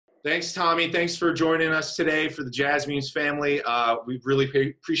Thanks, Tommy. Thanks for joining us today for the JazzMemes family. We really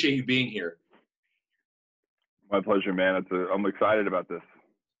appreciate you being here. My pleasure, man. I'm excited about this.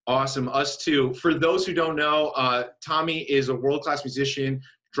 Awesome. Us too. For those who don't know, Tommy is a world-class musician,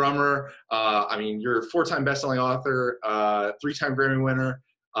 drummer. I mean, you're a 4-time best-selling author, 3-time Grammy winner.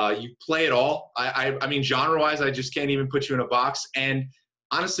 You play it all. I mean, genre-wise, I just can't even put you in a box. And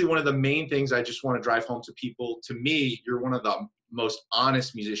honestly, one of the main things I just want to drive home to people, to me, you're one of the most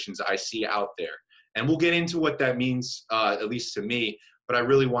honest musicians I see out there. And we'll get into what that means, at least to me, but I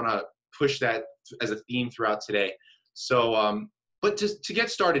really want to push that as a theme throughout today. So, but to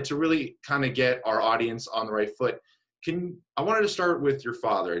get started, to really kind of get our audience on the right foot, I wanted to start with your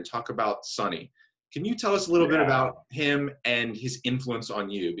father and talk about Sonny. Can you tell us a little bit about him and his influence on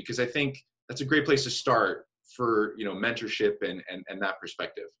you? Because I think that's a great place to start for, mentorship and that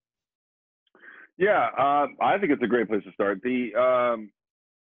perspective. Yeah, I think it's a great place to start. I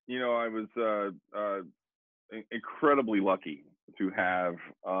was incredibly lucky to have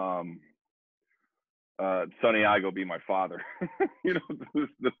Tommy Igoe be my father. To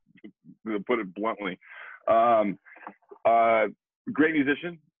put it bluntly, great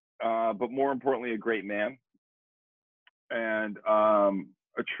musician, but more importantly, a great man, and a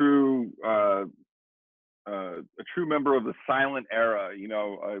true member of the silent era.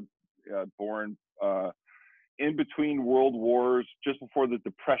 Born in between world wars, just before the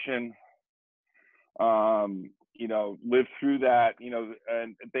Depression. Lived through that.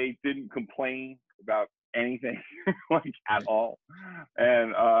 And they didn't complain about anything like at all.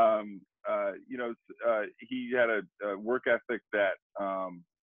 And he had a work ethic that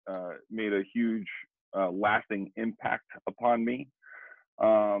made a huge lasting impact upon me.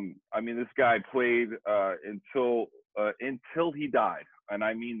 This guy played until he died, and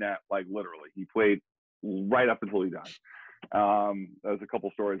I mean that like literally. He played right up until he died. There's a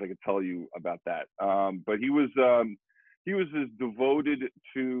couple stories I could tell you about that. But he was as devoted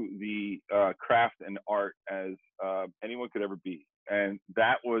to the craft and art as anyone could ever be, and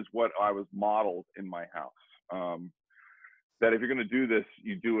that was what I was modeled in my house. That if you're going to do this,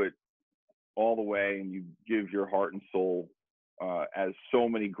 you do it all the way, and you give your heart and soul, as so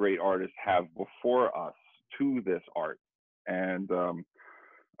many great artists have before us, to this art, and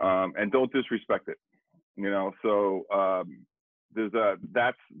don't disrespect it. So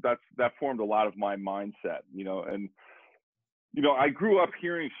that formed a lot of my mindset. And I grew up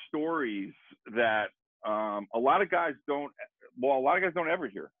hearing stories that a lot of guys don't ever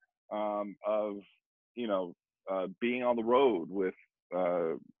hear, of being on the road with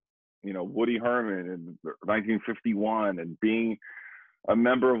Woody Herman in 1951, and being a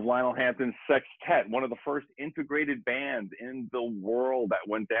member of Lionel Hampton's Sextet, one of the first integrated bands in the world that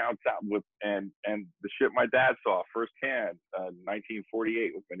went down south with, and the shit my dad saw firsthand,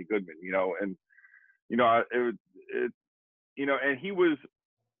 1948 with Benny Goodman, and he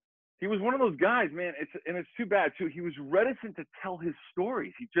was one of those guys, man. It's too bad too. He was reticent to tell his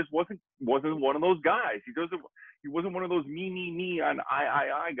stories. He just wasn't one of those guys. He wasn't one of those me and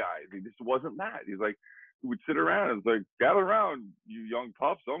I guys. He just wasn't that. He's like, he would sit around and it's like, gather around, you young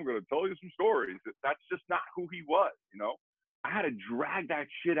pups, I'm going to tell you some stories. That's just not who he was, I had to drag that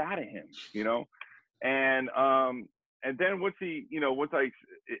shit out of him, and then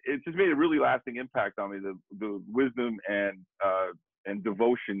it just made a really lasting impact on me, the wisdom and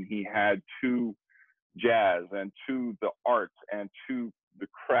devotion he had to jazz and to the arts and to the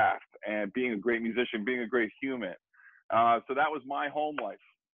craft, and being a great musician, being a great human. So that was my home life.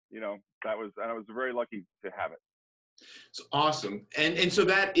 I was very lucky to have it. It's awesome. And so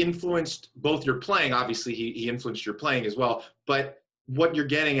that influenced both your playing. Obviously, he influenced your playing as well. But what you're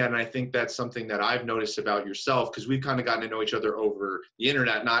getting at, and I think that's something that I've noticed about yourself, because we've kind of gotten to know each other over the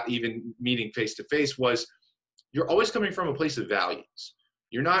internet, not even meeting face to face, was you're always coming from a place of values.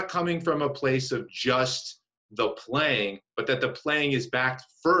 You're not coming from a place of just the playing, but that the playing is backed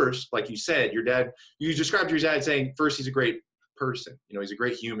first. Like you said, you described your dad saying, first, he's a great person. He's a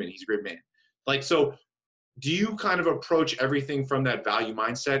great human. He's a great man. Like, so do you kind of approach everything from that value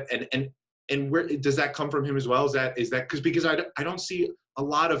mindset? And where does that come from him as well? Is that because I don't see a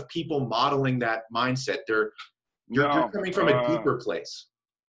lot of people modeling that mindset. You're coming from a deeper place.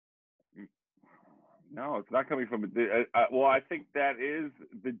 No, it's not coming from well, I think that is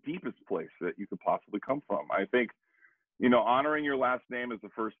the deepest place that you could possibly come from. I think, honoring your last name is the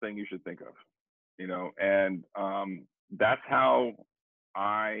first thing you should think of, and that's how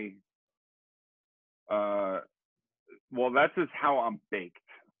that's just how I'm baked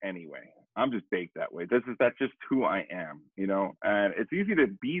anyway. I'm just baked that way. That's just who I am, you know. And it's easy to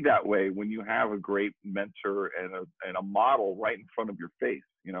be that way when you have a great mentor and a model right in front of your face,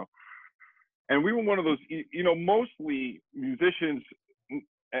 you know. And we were one of those, you know, mostly musicians,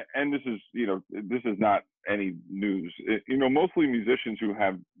 and this is, you know, this is not any news, you know, mostly musicians who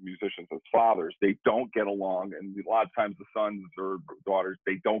have musicians as fathers, they don't get along. And a lot of times the sons or daughters,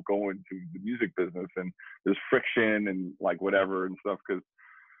 they don't go into the music business, and there's friction and like whatever and stuff. Cause,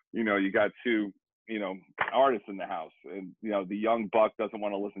 you know, you got two, you know, artists in the house, and, you know, the young buck doesn't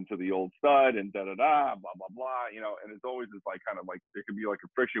want to listen to the old stud, and blah, blah, blah, you know, and it's always just like, kind of like, there could be like a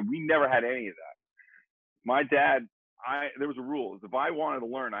friction. We never had any of that. My dad, there was a rule, is if I wanted to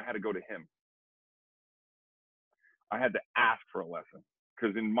learn, I had to go to him. I had to ask for a lesson,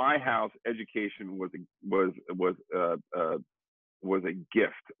 because in my house, education was a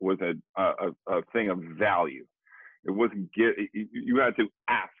gift, was a thing of value. It wasn't you had to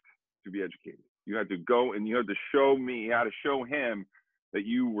ask to be educated. You had to go and you had to show me, you had to show him that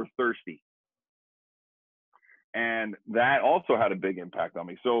you were thirsty. And that also had a big impact on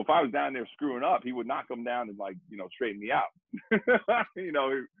me. So if I was down there screwing up, he would not come down and, like, you know, straighten me out. You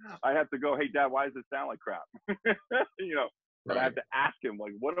know, I have to go, hey, Dad, why does this sound like crap? You know, but I have to ask him,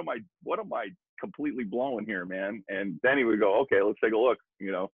 like, what am I completely blowing here, man? And then he would go, okay, let's take a look.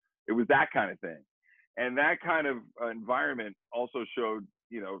 You know, it was that kind of thing. And that kind of environment also showed,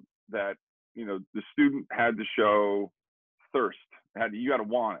 you know, that, you know, the student had to show thirst. You got to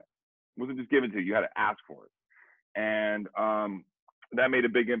want it. It wasn't just given to you. You had to ask for it. And that made a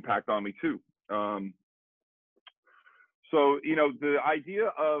big impact on me too. So, you know, the idea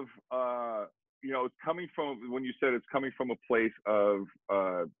of, you know, it's coming from, when you said it's coming from a place of,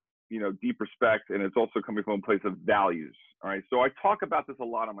 you know, deep respect, and it's also coming from a place of values. All right. So I talk about this a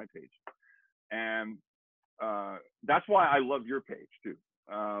lot on my page, and that's why I love your page too.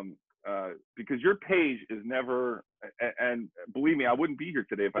 Because your page is never, and believe me, I wouldn't be here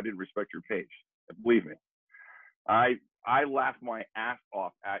today if I didn't respect your page. Believe me. I laugh my ass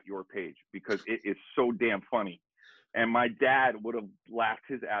off at your page because it is so damn funny. And my dad would have laughed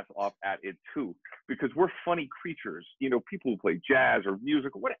his ass off at it too, because we're funny creatures. You know, people who play jazz or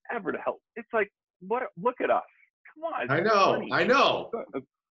music or whatever the hell. It's like, look at us. Come on. I know. Funny. I know.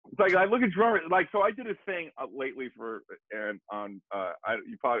 It's like, I look at drummers, like, so I did a thing lately it was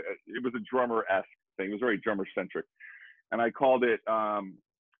a drummer-esque thing. It was very drummer-centric. And I called it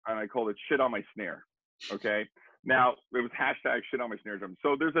shit on my snare. Okay. Now it was hashtag shit on my snare drum.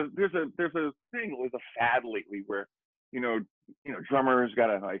 So there's a thing, there's a fad lately where, you know, drummers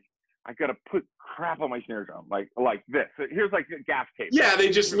gotta, like, I gotta put crap on my snare drum, like this. So here's like a gaff tape. Yeah, they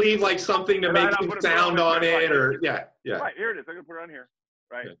just leave like something to make some sound on it, or yeah. Right, here it is. I'm gonna put it on here,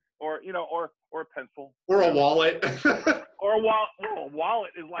 right? Yeah. Or, you know, or a pencil. Or a wallet. Or a wallet. Well, a wallet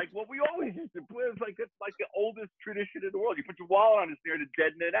is like what we always used to play. It's like the oldest tradition in the world. You put your wallet on the snare to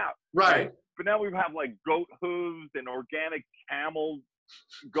deaden it out. Right. But now we have like goat hooves and organic camel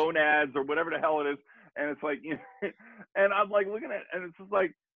gonads or whatever the hell it is. And it's like, you know, and I'm like looking at it, and it's just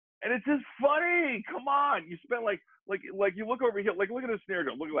like, and it's just funny. Come on. You spend like you look over here, like, look at the snare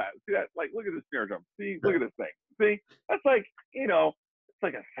drum. Look at that. See that? Like, look at the snare drum. See, look at this thing. See, that's like, you know, it's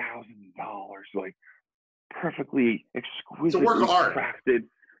like $1,000, like perfectly exquisitely crafted.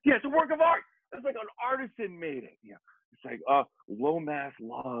 Yeah, it's a work of art. It's like an artisan made it. Yeah. It's like low mass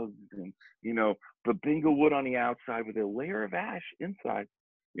lugs and, you know, babinga wood on the outside with a layer of ash inside.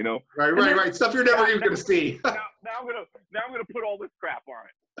 You know, right. Stuff you're never even going to see. now I'm gonna put all this crap on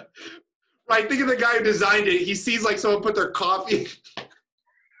it. Right. Think of the guy who designed it. He sees like someone put their coffee.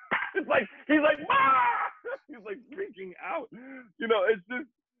 It's like he's like, ah! He's like freaking out. You know,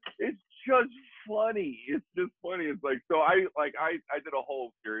 it's just funny. It's just funny. It's like, so I did a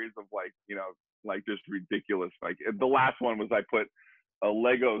whole series of, like, you know, like just ridiculous. Like the last one was I put a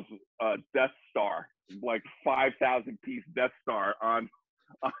Lego's Death Star, like 5,000 piece Death Star on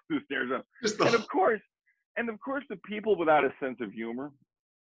the stairs. And of course the people without a sense of humor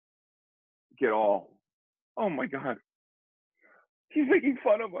get all, oh my God, he's making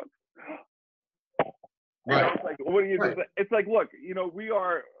fun of us. Right. It's like, what do you do? It's like, look, you know, we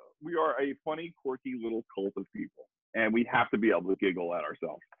are a funny, quirky little cult of people, and we have to be able to giggle at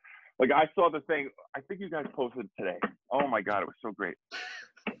ourselves. Like, I saw the thing, I think you guys posted today. Oh my God, it was so great.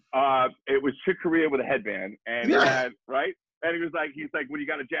 It was Chick Corea with a headband, and he had, right? And he's like, when you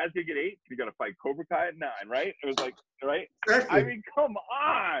got a jazz gig at 8, you got to fight Cobra Kai at 9, right? It was like, right? Exactly. I mean, come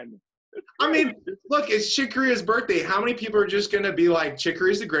on. I mean, look, it's Chick Corea's birthday. How many people are just going to be like, Chick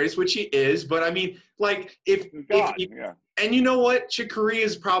Corea's the greatest, which he is. But I mean, like, and you know what? Chick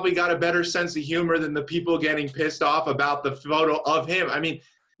Corea's probably got a better sense of humor than the people getting pissed off about the photo of him. I mean,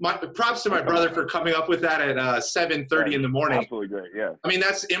 my props to my brother for coming up with that at 7:30 in the morning. Absolutely great. Yeah. I mean,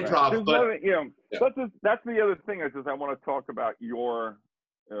 that's improv, right. but You know, yeah. That's the other thing is I want to talk about your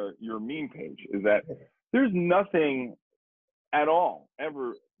meme page. Is that there's nothing at all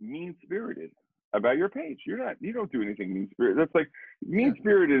ever mean-spirited about your page. You don't do anything mean-spirited. That's like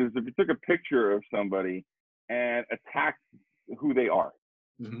mean-spirited is if you took a picture of somebody and attacked who they are,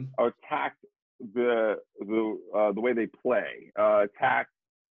 or attacked the way they play, attack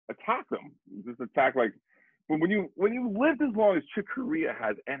them, just attack like. But when you lived as long as Chick Corea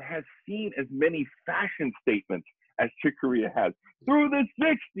has and has seen as many fashion statements as Chick Corea has through the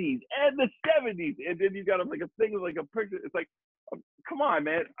 60s and the 70s, and then you got like a thing with like a picture. It's like, come on,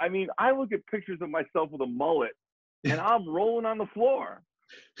 man. I mean, I look at pictures of myself with a mullet, and I'm rolling on the floor.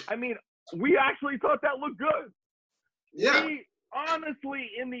 I mean, we actually thought that looked good. Yeah. We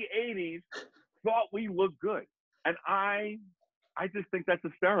honestly, in the 80s, thought we looked good, and I just think that's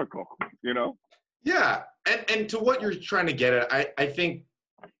hysterical, you know? Yeah, and to what you're trying to get at, I think,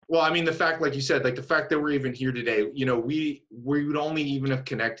 well, I mean, the fact, like you said, like the fact that we're even here today, you know, we would only even have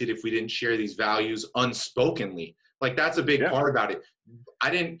connected if we didn't share these values unspokenly. Like that's a big part about it.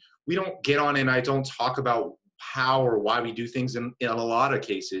 We don't get on and I don't talk about how or why we do things in a lot of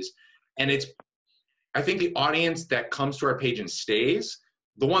cases. And I think the audience that comes to our page and stays,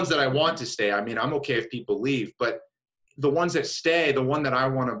 the ones that I want to stay, I mean, I'm okay if people leave, but the ones that stay, the one that I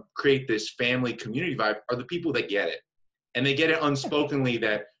want to create this family community vibe are the people that get it. And they get it unspokenly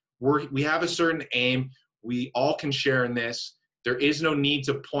that we have a certain aim. We all can share in this. There is no need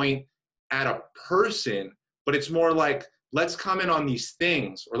to point at a person, but it's more like, let's comment on these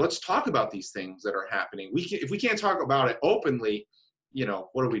things or let's talk about these things that are happening. If we can't talk about it openly, you know,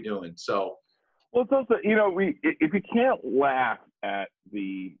 what are we doing? So. Well, it's also, you know, if you can't laugh at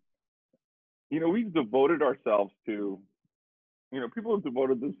we've devoted ourselves to, people have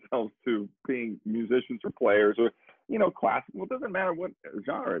devoted themselves to being musicians or players or, classical. It doesn't matter what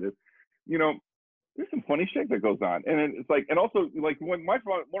genre it is. There's some funny shit that goes on. And it's like, and also like one of my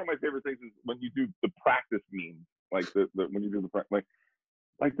favorite things is when you do the practice memes, like when you do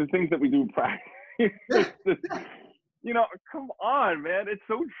like the things that we do in practice. Come on, man. It's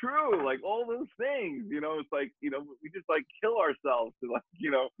so true. Like all those things, it's like, we just like kill ourselves to like,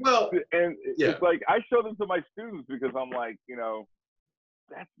 well, and it's like, I show them to my students because I'm like,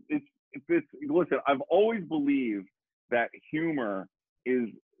 listen, I've always believed that humor is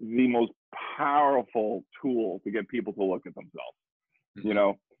the most powerful tool to get people to look at themselves,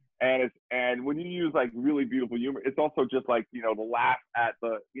 and when you use like really beautiful humor, it's also just like, to laugh at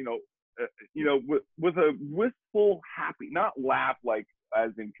the, with a wistful, happy, not laugh like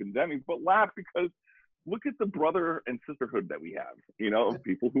as in condemning, but laugh because look at the brother and sisterhood that we have, of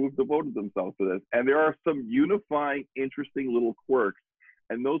people who have devoted themselves to this. And there are some unifying, interesting little quirks.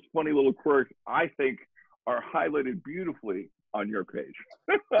 And those funny little quirks, I think, are highlighted beautifully on your page.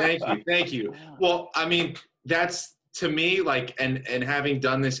 Thank you. Well, I mean, that's to me, like, and having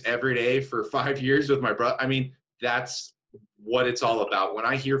done this every day for 5 years with my brother, I mean, that's what it's all about. When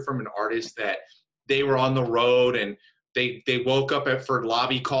I hear from an artist that they were on the road and they woke up for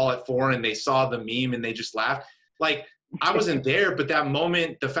lobby call at 4 and they saw the meme and they just laughed. Like, I wasn't there, but that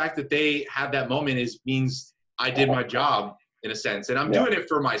moment, the fact that they had that moment means I did my job in a sense, and I'm doing it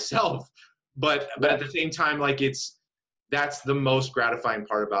for myself. But at the same time, like that's the most gratifying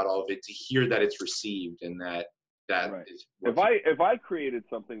part about all of it, to hear that it's received and that right. is. If I created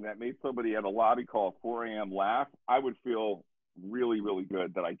something that made somebody at a lobby call at 4 a.m. laugh, I would feel really, really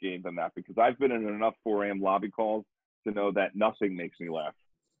good that I gave them that, because I've been in enough 4 a.m. lobby calls to know that nothing makes me laugh.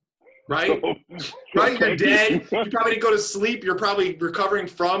 Right? Right? You're dead. You probably didn't go to sleep. You're probably recovering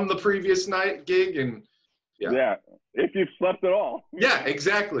from the previous night gig. And yeah. If you've slept at all. Yeah,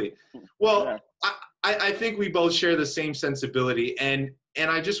 exactly. Well, I think we both share the same sensibility. And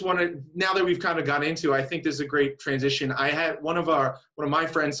I just want to, now that we've kind of got into, I think this is a great transition. I had one of my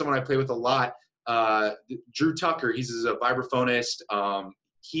friends, someone I play with a lot, Drew Tucker. He's a vibraphonist.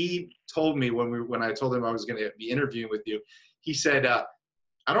 He told me when I told him I was going to be interviewing with you, he said,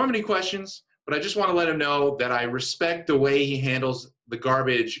 I don't have any questions, but I just want to let him know that I respect the way he handles the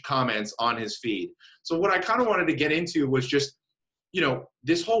garbage comments on his feed. So what I kind of wanted to get into was just,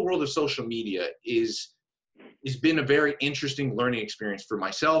 this whole world of social media has been a very interesting learning experience for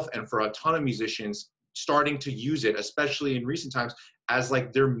myself and for a ton of musicians starting to use it, especially in recent times, as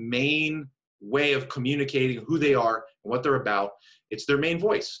like their main way of communicating who they are and what they're about. It's their main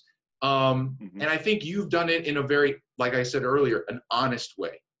voice. And I think you've done it in a very, like I said earlier, an honest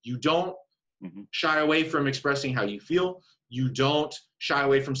way. You don't shy away from expressing how you feel. You don't shy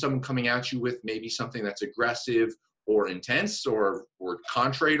away from someone coming at you with maybe something that's aggressive or intense or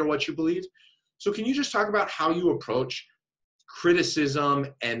contrary to what you believe. So can you just talk about how you approach criticism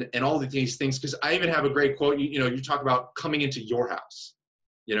and all of these things? Because I even have a great quote. You talk about coming into your house.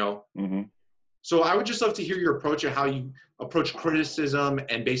 Mm-hmm. So I would just love to hear your approach of how you approach criticism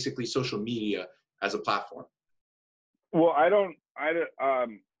and basically social media as a platform. Well, I don't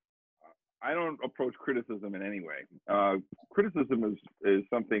approach criticism in any way. Criticism is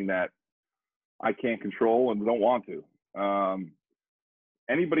something that I can't control and don't want to.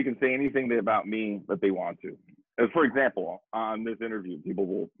 Anybody can say anything about me that they want to. As for example, on this interview, people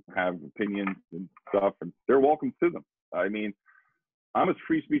will have opinions and stuff, and they're welcome to them. I mean, I'm as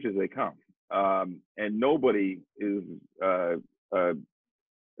free speech as they come, and nobody is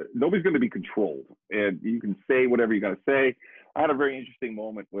nobody's going to be controlled, and you can say whatever you got to say. I had a very interesting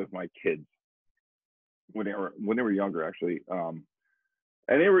moment with my kids when they were younger, actually, and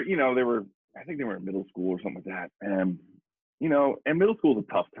they were I think they were in middle school or something like that, and and middle school is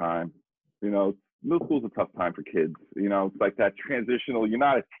a tough time. Middle school is a tough time for kids. It's like that transitional. You're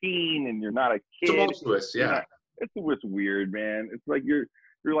not a teen and you're not a kid. Tumultuous, yeah. It's weird, man. It's like you're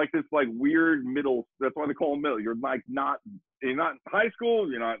like this like weird middle. That's why they call them middle. You're like you're not in high school.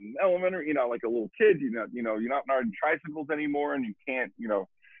 You're not in elementary. You're not like a little kid. You're not riding tricycles anymore, and you can't.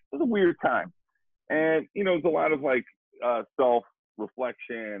 It's a weird time, and it's a lot of like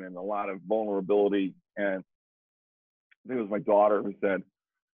self-reflection and a lot of vulnerability. And I think it was my daughter who said,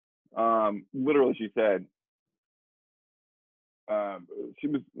 literally, she said, she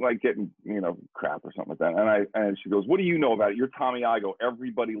was like getting, crap or something like that. And she goes, "What do you know about it? You're Tommy Igoe.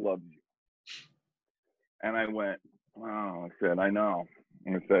 Everybody loves you." And I went, "Oh," I said, "I know."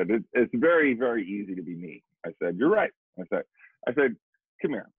 And I said, it's very, very easy to be me." I said, "You're right." I said,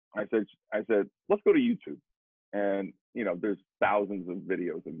 "Come here." I said, "Let's go to YouTube." And, there's thousands of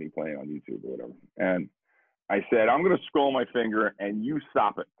videos of me playing on YouTube or whatever. And I said, "I'm going to scroll my finger and you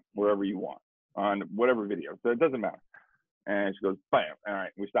stop it wherever you want on whatever video. So it doesn't matter." And she goes, "Bam." All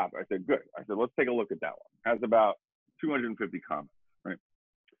right, we stopped it. I said, "Good." I said, "Let's take a look at that one." It has about 250 comments, right?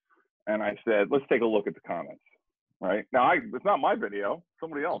 And I said, "Let's take a look at the comments." Right now, it's not my video.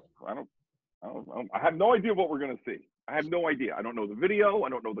 Somebody else. I have no idea what we're going to see. I have no idea. I don't know the video. I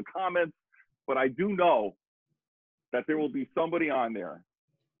don't know the comments, but I do know that there will be somebody on there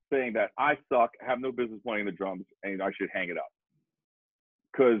saying that I suck, have no business playing the drums, and I should hang it up.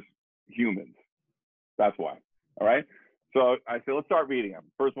 Because humans. That's why. All right? So I said, let's start reading them.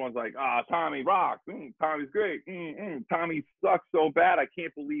 First one's like, Tommy rocks. Tommy's great. Tommy sucks so bad, I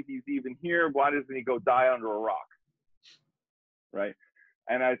can't believe he's even here. Why doesn't he go die under a rock? Right?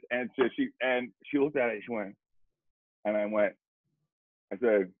 And she looked at it, she went, and I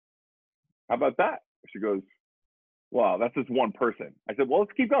said, "How about that?" She goes, "Wow, that's just one person." I said, "Well,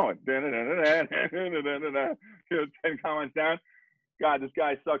 let's keep going." 10 comments down. "God, this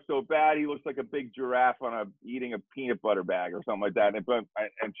guy sucks so bad. He looks like a big giraffe eating a peanut butter bag or something like that." And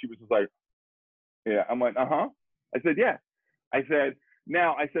she was just like, "Yeah." I'm like, "Uh-huh." I said, "Yeah." I said,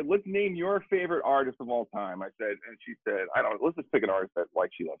 "Now," I said, "let's name your favorite artist of all time." I said, and she said, "I don't know. Let's just pick an artist that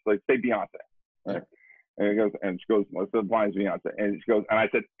like she loves. Like say Beyonce." Right? And she goes, "Let's say Beyonce." And she goes, and I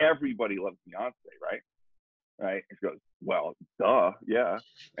said, "Everybody loves Beyonce, right?" Right? And she goes, "Well, duh, yeah."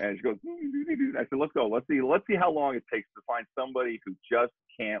 And she goes, I said, "Let's go. Let's see how long it takes to find somebody who just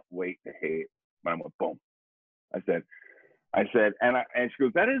can't wait to hate." And I went, boom. I said, and she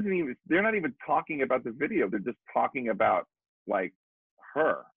goes, "That isn't even. They're not even talking about the video. They're just talking about like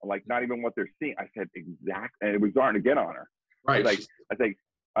her, like not even what they're seeing." I said, "Exact," and it was starting to get on her. Right.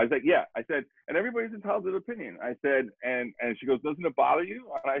 I said, "Yeah." I said, "And everybody's entitled to their opinion." I said, and she goes, "Doesn't it bother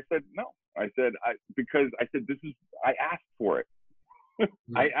you?" And I said, "No." I said, because I said, I asked for it.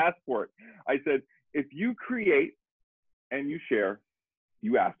 I asked for it. I said, if you create and you share,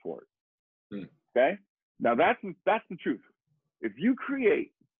 you ask for it. Okay? Now that's the truth. If you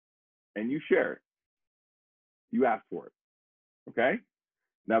create and you share it, you ask for it. Okay?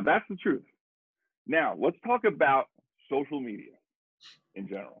 Now that's the truth. Now let's talk about social media in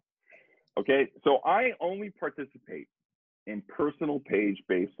general. Okay? So I only participate in personal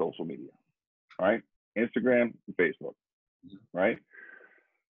page-based social media. Right? Instagram, Facebook, right?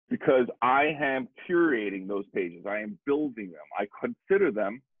 Because I am curating those pages. I am building them. I consider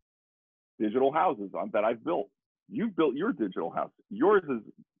them digital houses that I've built. You've built your digital house. Yours is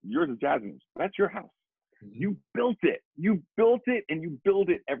JazzMemes. That's your house. You built it. You built it, and you build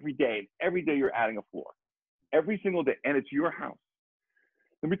it every day. Every day you're adding a floor. Every single day, and it's your house.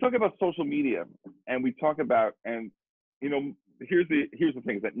 When we talk about social media, and we talk about, and here's the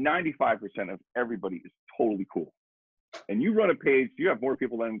thing, is that 95% of everybody is totally cool. And you run a page, you have more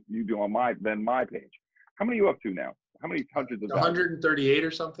people than you do than my page. How many are you up to now? How many hundreds of thousands? 138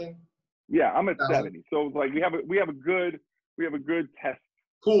 or something. Yeah, I'm at 1,000. 70. So like we have a good test.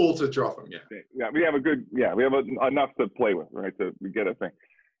 Pool to draw from. Yeah. Yeah, we have enough to play with, right? To get a thing.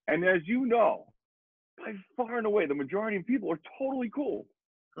 And as you know, by far and away, the majority of people are totally cool.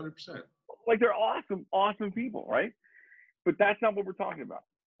 100%. Like they're awesome people, right? But that's not what we're talking about.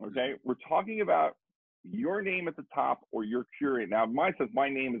 Okay, we're talking about your name at the top or your curator. Now, mine says my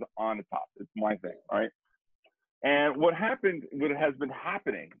name is on the top. It's my thing, right? And what has been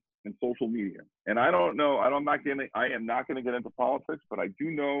happening in social media, and I don't know, I am not going to get into politics, but I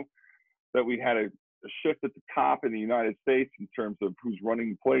do know that we had a shift at the top in the United States in terms of who's running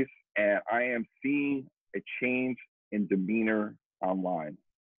the place, and I am seeing a change in demeanor online.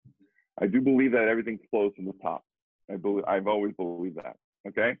 I do believe that everything flows from the top. I've always believed that.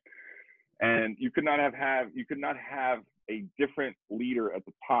 Okay, and you could not have a different leader at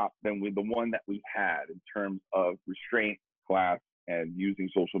the top than with the one that we've had in terms of restraint, class, and using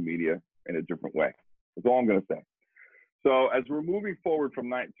social media in a different way. That's all I'm going to say. So as we're moving forward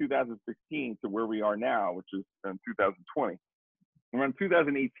from 2016 to where we are now, which is in 2020, around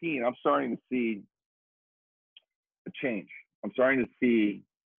 2018, I'm starting to see a change. I'm starting to see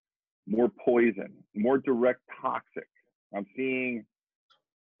more poison, more direct toxic. I'm seeing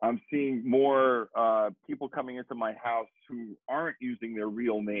more people coming into my house who aren't using their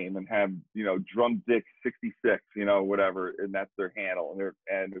real name and have, Drum Dick 66, whatever, and that's their handle.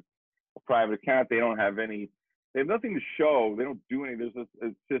 And it's a private account. They have nothing to show. They don't do anything.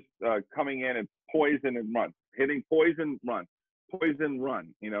 It's just coming in and poison and run, hitting poison, run, poison,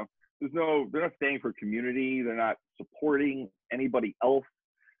 run. They're not staying for community. They're not supporting anybody else.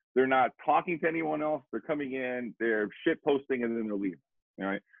 They're not talking to anyone else. They're coming in, they're shit posting, and then they're leaving. All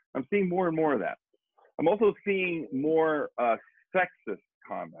right. I'm seeing more and more of that. I'm also seeing more sexist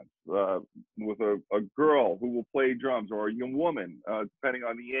comments with a girl who will play drums, or a young woman, depending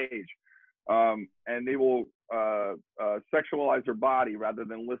on the age. And they will sexualize her body rather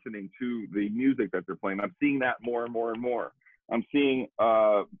than listening to the music that they're playing. I'm seeing that more and more and more. I'm seeing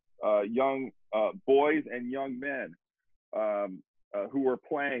young boys and young men who are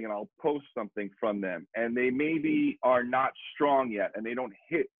playing, and I'll post something from them, and they maybe are not strong yet, and they don't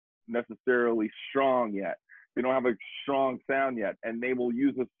hit necessarily strong yet. They don't have a strong sound yet, and they will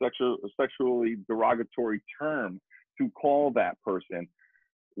use a sexually derogatory term to call that person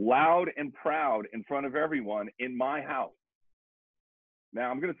loud and proud in front of everyone in my house. Now,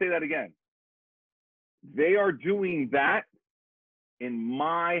 I'm going to say that again. They are doing that in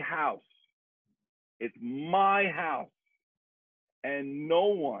my house. It's my house. And no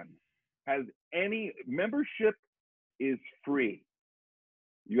one has any membership is free.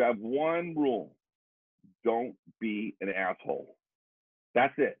 You have one rule. Don't be an asshole.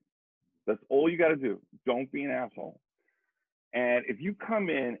 That's it. That's all you got to do. Don't be an asshole. And if you come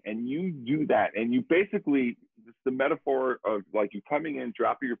in and you do that, and you basically, it's the metaphor of like you coming in,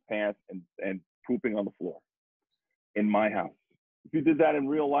 dropping your pants and pooping on the floor in my house. If you did that in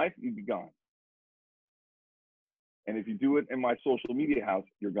real life, you'd be gone. And if you do it in my social media house,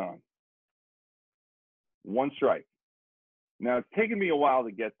 you're gone. One strike. Now, it's taken me a while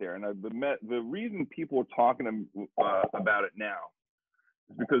to get there. And the reason people are talking about it now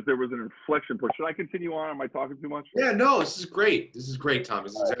is because there was an inflection point. Should I continue on? Am I talking too much? Yeah, no, this is great. This is great, Tom.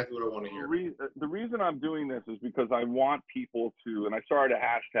 This is exactly what I want to hear. The reason I'm doing this is because I want people to, and I started a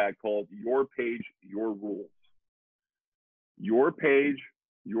hashtag called Your Page, Your Rules. Your page,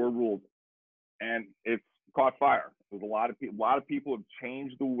 your rules. And it's caught fire. There's a lot of people have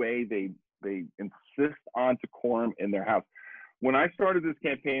changed the way they insist on decorum in their house. When I started this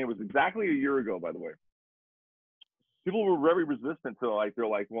campaign, it was exactly a year ago, by the way. People were very resistant to they're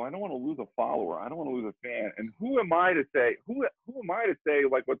like, well, I don't want to lose a follower. I don't want to lose a fan. And who am I to say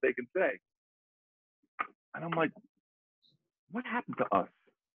like what they can say? And I'm like, what happened to us?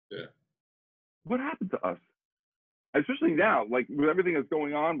 Yeah. What happened to us? Especially now, like with everything that's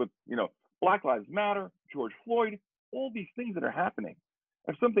going on with, Black Lives Matter, George Floyd, all these things that are happening.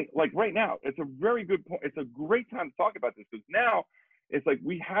 If something like right now, it's a very good point. It's a great time to talk about this, because now it's like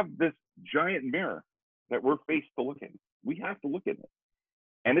we have this giant mirror that we're faced to look in. We have to look at it.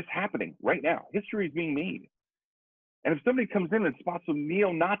 And it's happening right now. History is being made. And if somebody comes in and spots some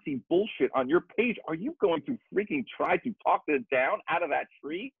neo-Nazi bullshit on your page, are you going to freaking try to talk it down out of that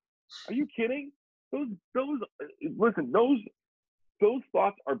tree? Are you kidding? Listen, those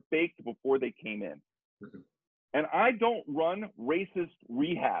thoughts are baked before they came in. Mm-hmm. And I don't run racist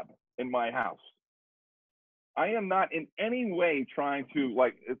rehab in my house. I am not in any way trying to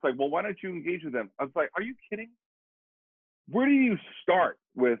it's like, well, why don't you engage with them? I was like, are you kidding? Where do you start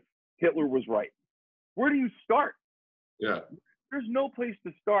with Hitler was right? Where do you start? Yeah. There's no place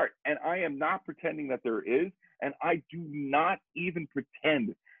to start. And I am not pretending that there is. And I do not even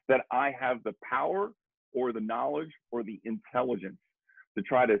pretend that I have the power or the knowledge or the intelligence to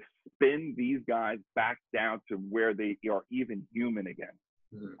try to spin these guys back down to where they are even human again.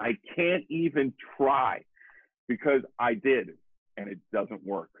 Mm-hmm. I can't even try, because I did, and it doesn't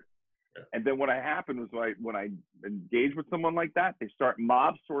work. Yeah. And then what happened was, when I engage with someone like that, they start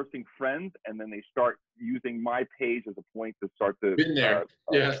mob sourcing friends, and then they start using my page as a point to start to been there.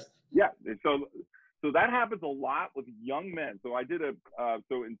 Yeah. So that happens a lot with young men. So I did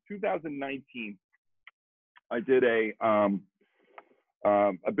so in 2019, I did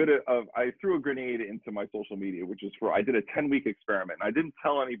I threw a grenade into my social media, which is I did a 10-week experiment. And I didn't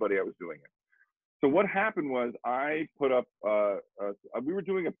tell anybody I was doing it. So what happened was, I put up, I think we were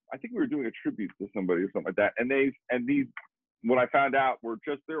doing a tribute to somebody or something like that. And these, what I found out were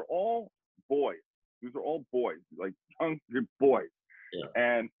they're all boys. These are all boys, like young boys. Yeah.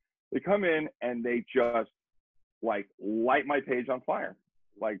 And they come in and they just like light my page on fire,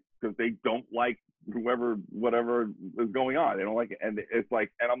 like, because they don't like whatever is going on. They don't like it. And it's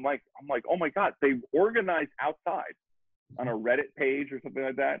like, and I'm like, oh my God, they organized outside on a Reddit page or something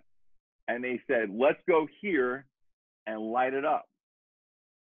like that. And they said, let's go here and light it up.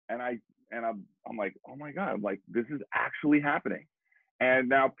 And I'm like, oh my God, I'm like, this is actually happening. And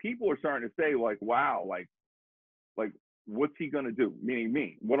now people are starting to say, like, wow, like what's he gonna do? Meaning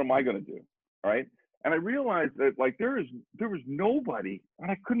me. What am I gonna do? All right. And I realized that, like, there was nobody,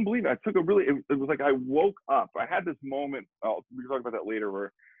 and I couldn't believe it. It was like I woke up. I had this moment, we can talk about that later,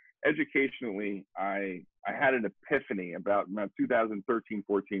 where educationally, I had an epiphany about 2013,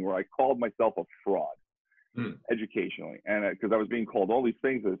 14, where I called myself a fraud educationally. And because I was being called all these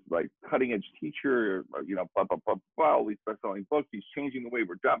things as like cutting edge teacher, blah, blah, blah, blah, all these best-selling books, he's changing the way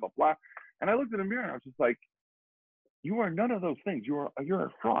we're blah, blah, blah. And I looked in the mirror and I was just like, you are none of those things. You're a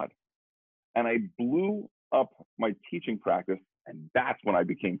fraud. And I blew up my teaching practice. And that's when I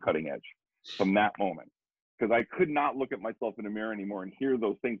became cutting edge, from that moment. Because I could not look at myself in the mirror anymore and hear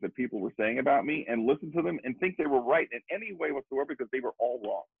those things that people were saying about me and listen to them and think they were right in any way whatsoever, because they were all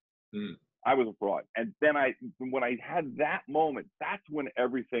wrong. I was a fraud. And then when I had that moment, that's when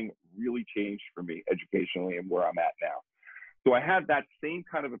everything really changed for me educationally and where I'm at now. So I had that same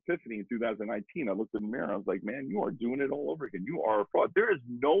kind of epiphany in 2019. I looked in the mirror and I was like, man, you are doing it all over again. You are a fraud. There is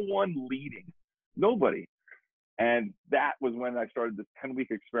no one leading, nobody. And that was when I started this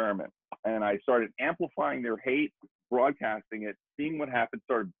 10-week experiment. And I started amplifying their hate, broadcasting it, seeing what happened,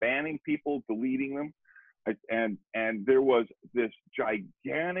 started banning people, deleting them. And there was this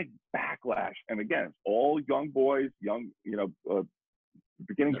gigantic backlash. And again, it's all young boys,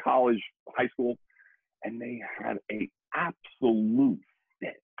 beginning college, high school, and they had a absolute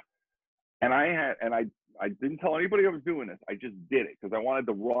fit. And I didn't tell anybody I was doing this. I just did it because I wanted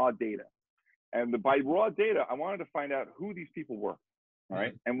the raw data. And by raw data, I wanted to find out who these people were. All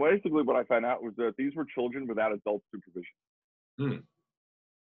right. And basically what I found out was that these were children without adult supervision.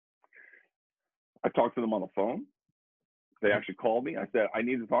 I talked to them on the phone. They actually called me. I said, I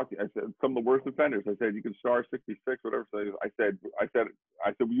need to talk to you. I said, some of the worst offenders. I said, you can star 66, whatever. So I said,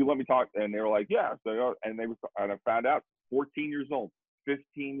 will you let me talk? And they were like, yeah. So, and I found out 14 years old,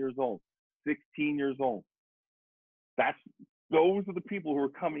 15 years old, 16 years old. Those are the people who are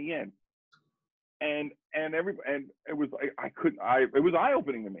coming in. And it was it was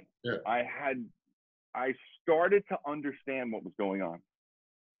eye-opening to me. Yeah. I started to understand what was going on.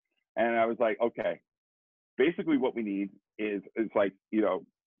 And I was like, okay, basically what we need is like,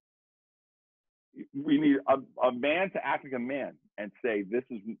 we need a man to act like a man and say, this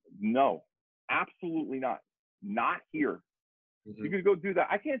is no, absolutely not here. You can go do that.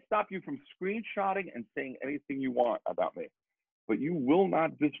 I can't stop you from screenshotting and saying anything you want about me, but you will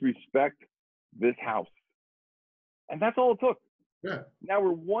not disrespect this house. And that's all it took. Yeah. Now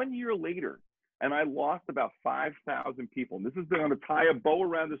we're 1 year later, and I lost about 5,000 people. And this is going to tie a bow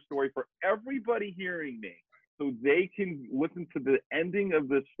around the story for everybody hearing me, so they can listen to the ending of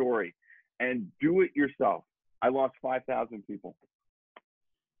this story and do it yourself. I lost 5,000 people,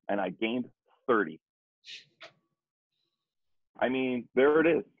 and I gained 30. I mean, there it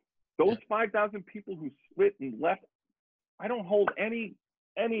is. Those 5,000 people who split and left, I don't hold any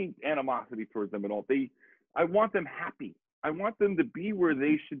animosity towards them at all. I want them happy. I want them to be where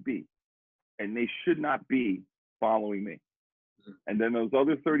they should be, and they should not be following me. And then those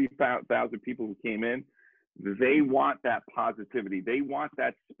other 30,000 people who came in, they want that positivity. They want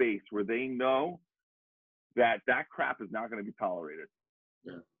that space where they know that crap is not going to be tolerated.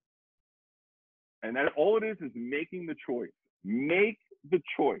 Yeah. And that all it is making the choice. Make the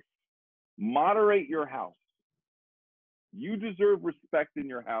choice. Moderate your house. You deserve respect in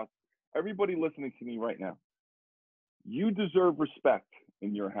your house. Everybody listening to me right now, you deserve respect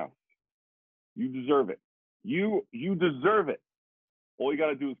in your house. You deserve it. You deserve it. All you got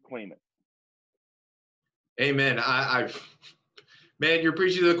to do is claim it. Amen. Man, you're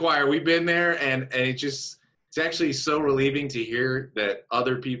preaching to the choir. We've been there, and it's actually so relieving to hear that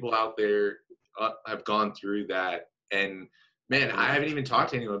other people out there have gone through that. And man, I haven't even talked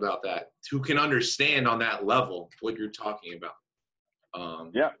to anyone about that who can understand on that level what you're talking about.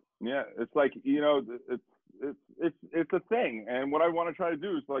 Yeah. It's like, it's a thing. And what I want to try to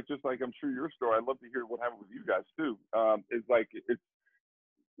do is just like I'm sure your story. I'd love to hear what happened with you guys too.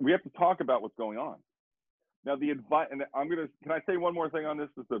 We have to talk about what's going on. Now the advice, and can I say one more thing on this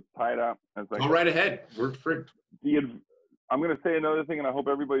just to tie it out? Go right ahead. We're free. I'm going to say another thing, and I hope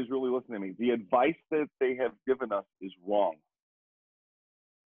everybody's really listening to me. The advice that they have given us is wrong.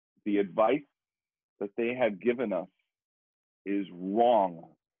 The advice that they have given us is wrong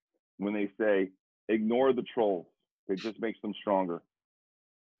when they say, ignore the trolls. It just makes them stronger.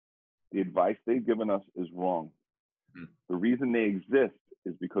 The advice they've given us is wrong. The reason they exist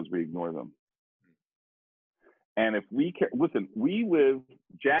is because we ignore them. And if we can, listen, we live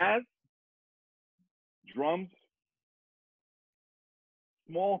jazz, drums,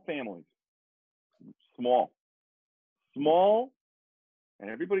 small families, small, and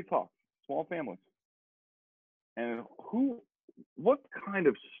everybody talks, small families. And what kind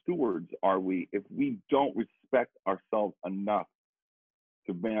of stewards are we if we don't respect ourselves enough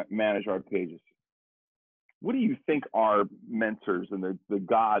to manage our pages? What do you think our mentors and the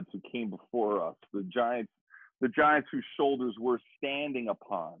gods who came before us, the giants whose shoulders we're standing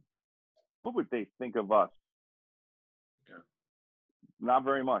upon, what would they think of us? Yeah. Not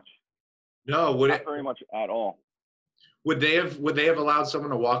very much. No, not very much at all. Would they have allowed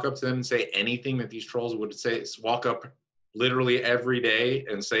someone to walk up to them and say anything that these trolls would say, walk up literally every day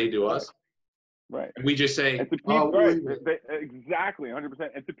and say to us? Right. And we just say, and to people, exactly,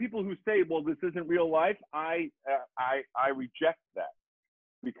 100%. And to people who say, well, this isn't real life, I reject that.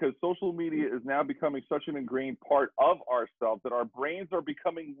 Because social media is now becoming such an ingrained part of ourselves that our brains are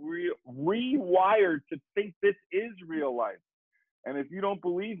becoming rewired to think this is real life. And if you don't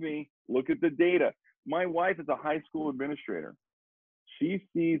believe me, look at the data. My wife is a high school administrator. She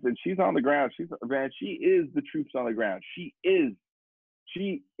sees, and she's on the ground. She is the troops on the ground. She is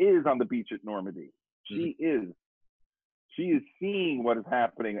on the beach at Normandy. She is seeing what is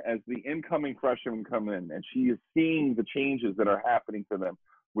happening as the incoming freshmen come in, and she is seeing the changes that are happening to them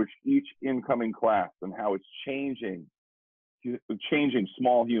with each incoming class and how it's changing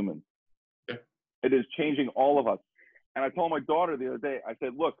small humans. Yeah. It is changing all of us. And I told my daughter the other day, I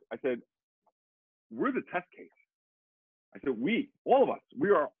said, look, we're the test case. I said, all of us, we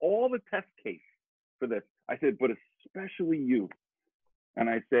are all the test case for this. I said, but especially you. And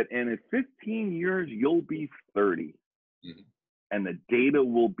I said, and in 15 years, you'll be 30 and the data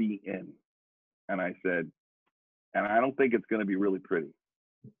will be in. And I said, and I don't think it's going to be really pretty.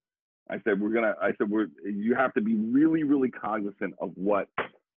 I said, you have to be really, really cognizant of what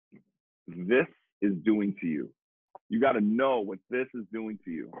this is doing to you. You got to know what this is doing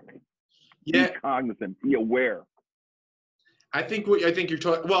to you. Yeah. Be cognizant, be aware. I think you're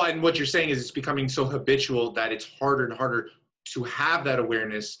talking, well, and what you're saying is it's becoming so habitual that it's harder and harder to have that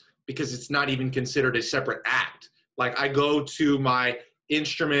awareness because it's not even considered a separate act. Like I go to my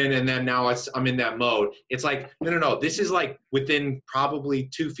instrument and then now I'm in that mode. It's like, no. This is like within probably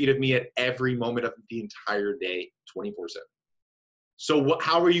 2 feet of me at every moment of the entire day, 24/7. So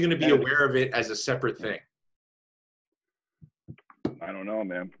how are you going to be aware of it as a separate thing? I don't know,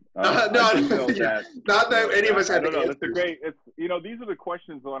 man. Not that any of us have. I don't know. That's a great. These are the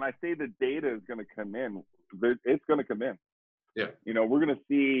questions. When I say the data is going to come in, it's going to come in. Yeah. We're going to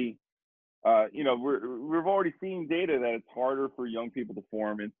see. We've already seen data that it's harder for young people to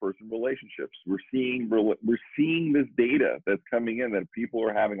form in-person relationships. We're seeing this data that's coming in that people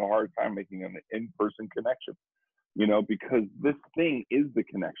are having a hard time making an in-person connection. Because this thing is the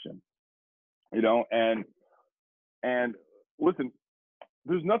connection. And listen.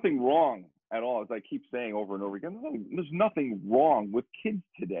 There's nothing wrong at all, as I keep saying over and over again. There's nothing wrong with kids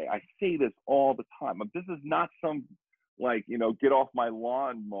today. I say this all the time. This is not some get off my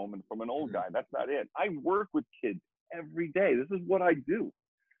lawn moment from an old guy. That's not it. I work with kids every day. This is what I do,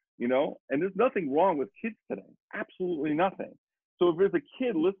 and there's nothing wrong with kids today. Absolutely nothing. So if there's a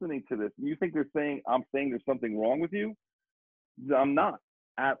kid listening to this and you think I'm saying there's something wrong with you, I'm not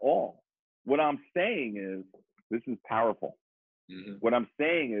at all. What I'm saying is this is powerful. What I'm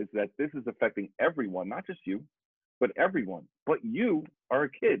saying is that this is affecting everyone, not just you, but everyone. But you are a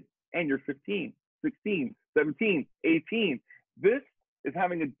kid. and you're 15, 16, 17, 18. This is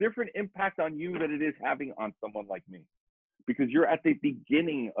having a different impact on you than it is having on someone like me, because you're at the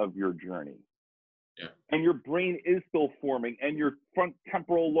beginning of your journey. Yeah. And your brain is still forming, and your front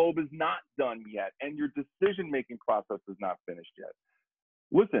temporal lobe is not done yet, and your decision-making process is not finished yet.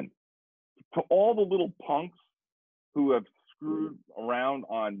 Listen, to all the little punks who have screwed around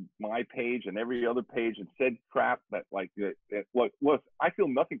on my page and every other page and said crap that, like, look, I feel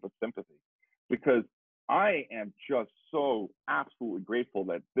nothing but sympathy, because I am just so absolutely grateful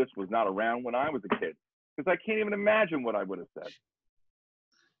that this was not around when I was a kid, because I can't even imagine what I would have said.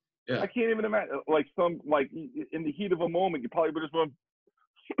 Yeah. I can't even imagine, like, in the heat of a moment, you probably would just want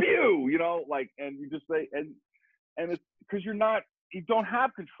spew, you know, like, and you just say, and it's because you don't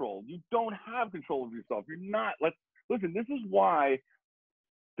have control. You don't have control of yourself. You're not, listen, this is why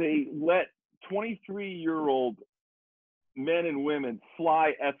they let 23-year-old men and women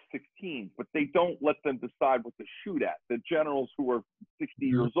fly F-16s, but they don't let them decide what to shoot at. The generals who are 60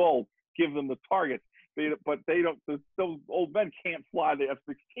 years old give them the targets. But they don't. Those old men can't fly the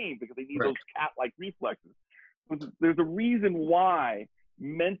F-16 because they need those cat-like reflexes. There's a reason why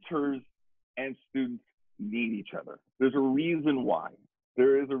mentors and students need each other. There's a reason why.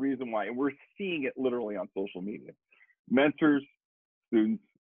 There is a reason why, and we're seeing it literally on social media. Mentors, students,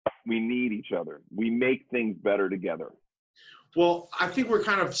 we need each other. We make things better together. Well, I think we're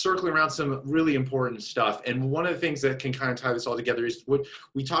kind of circling around some really important stuff. And one of the things that can kind of tie this all together is what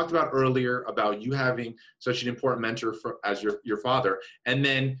we talked about earlier about you having such an important mentor as your father, and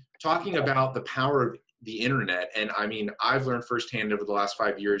then talking about the power of the internet. And I mean, I've learned firsthand over the last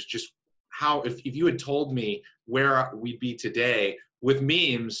 5 years just how, if you had told me where we'd be today with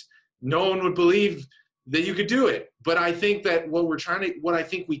memes, no one would believe that you could do it. But I think that what I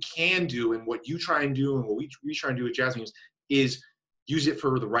think we can do, and what you try and do, and what we try and do at JazzMemes, is use it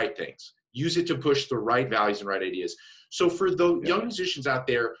for the right things. Use it to push the right values and right ideas. So for the young musicians out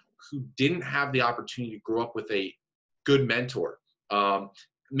there who didn't have the opportunity to grow up with a good mentor,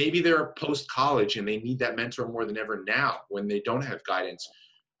 maybe they're post-college and they need that mentor more than ever now when they don't have guidance,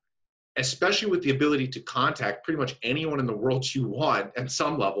 especially with the ability to contact pretty much anyone in the world you want at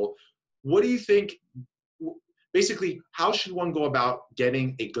some level. What do you think? Basically, how should one go about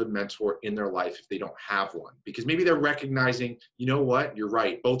getting a good mentor in their life if they don't have one? Because maybe they're recognizing, you know what, you're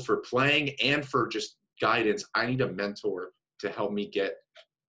right, both for playing and for just guidance, I need a mentor to help me get,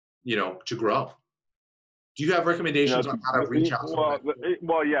 to grow. Do you have recommendations on how to reach out to a mentor?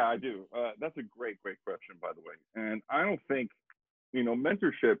 Well, yeah, I do. That's a great question, by the way. And I don't think,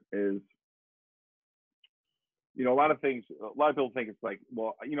 mentorship is, a lot of people think it's like,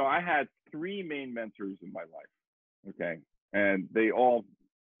 well, I had 3 main mentors in my life. Okay. And they all,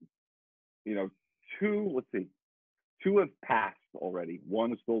 2 have passed already.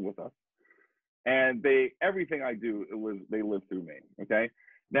 1 is still with us. And everything I do, they lived through me. Okay.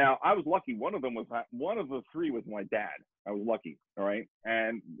 Now I was lucky. One of the 3 was my dad. I was lucky. All right.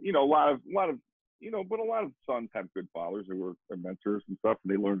 And, a lot of sons have good fathers who were their mentors and stuff,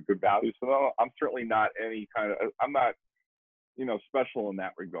 and they learned good values. So I'm certainly not I'm not, special in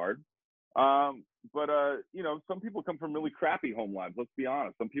that regard. But some people come from really crappy home lives. Let's be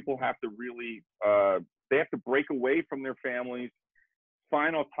honest. Some people have to really, they have to break away from their families,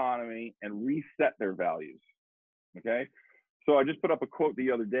 find autonomy, and reset their values. Okay. So I just put up a quote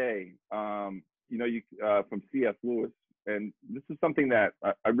the other day, from C.S. Lewis. And this is something that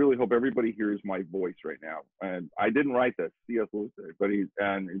I really hope everybody hears my voice right now. And I didn't write this, C.S. Lewis did, but you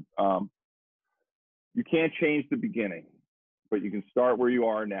can't change the beginning, but you can start where you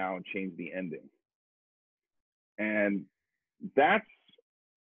are now and change the ending. And that's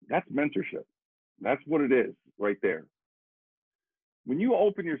mentorship. That's what it is right there. When you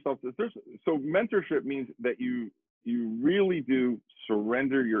open yourself to so mentorship means that you really do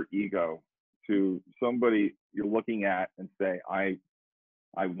surrender your ego to somebody you're looking at and say, I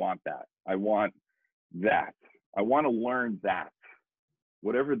want that. I want that. I want to learn that.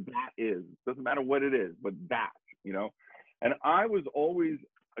 Whatever that is, doesn't matter what it is, but that, And I was always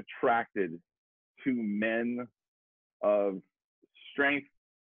attracted to men of strength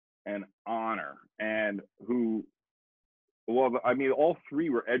and honor, and all 3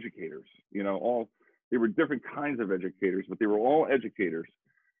 were educators, they were different kinds of educators, but they were all educators.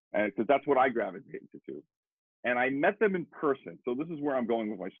 And because that's what I gravitated to. And I met them in person. So this is where I'm going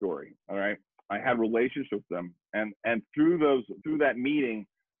with my story. All right. I had relationships with them. And through that meeting,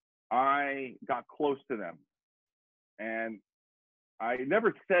 I got close to them. And I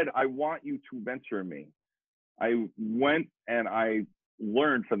never said, I want you to mentor me. I went and I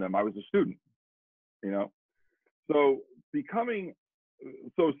learned from them. I was a student, So becoming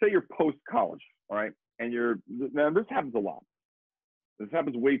so say you're post-college, all right? And now this happens a lot. This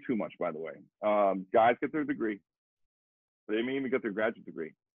happens way too much, by the way. Guys get their degree. They may even get their graduate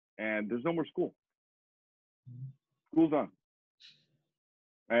degree. And there's no more school. School's done.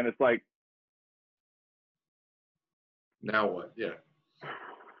 And it's like, now what? Yeah.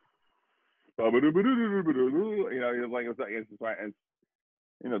 You know, it's just like, and,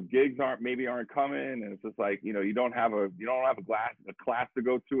 you know, gigs aren't coming, and it's just like, you know, you don't have a class to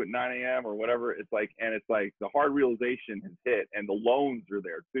go to at 9 a.m. or whatever. It's like, and it's like the hard realization has hit, and the loans are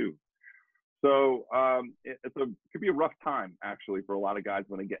there too. So it could be a rough time actually for a lot of guys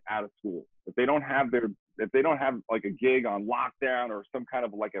when they get out of school. If they don't have like a gig on lockdown or some kind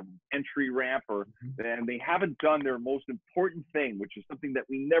of like an entry ramp, or then they haven't done their most important thing, which is something that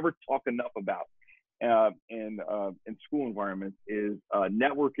we never talk enough about in school environments, is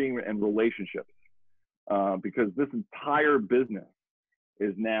networking and relationships, because this entire business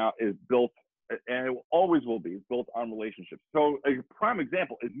is built, and it always will be, built on relationships. So a prime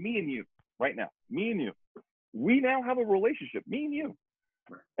example is me and you right now. Me and you, we now have a relationship, me and you,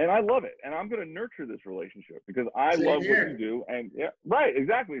 and I love it, and I'm going to nurture this relationship because I love what you do. And yeah, right,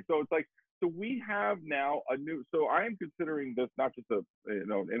 exactly. So it's like, so we have now so I am considering this not just an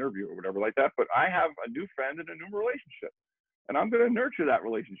interview or whatever like that, but I have a new friend and a new relationship, and I'm going to nurture that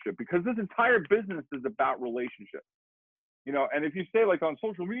relationship because this entire business is about relationships. You know, and if you say, like, on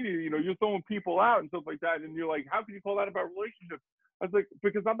social media, you know, you're throwing people out and stuff like that, and you're like, how can you call that about relationships? I was like,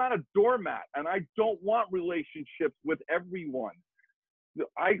 because I'm not a doormat, and I don't want relationships with everyone.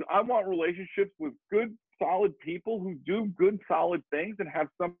 I want relationships with good, solid people who do good, solid things and have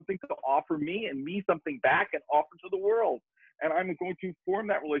something to offer me and me something back and offer to the world. And I'm going to form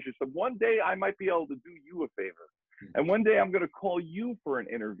that relationship. One day I might be able to do you a favor. And one day I'm going to call you for an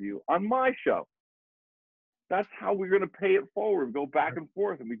interview on my show. That's how we're going to pay it forward, go back and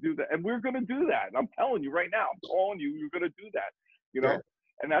forth, and we do that. And we're going to do that. And I'm telling you right now, I'm calling you, you're going to do that, you know,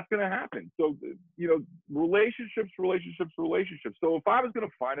 and that's going to happen. So, you know, relationships. So if I was going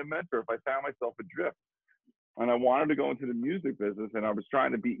to find a mentor, if I found myself adrift and I wanted to go into the music business and I was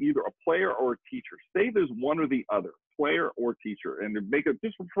trying to be either a player or a teacher, say there's one or the other, player or teacher, and to make it,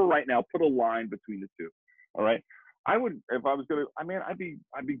 just for right now, put a line between the two. All right. I would, if I was going to,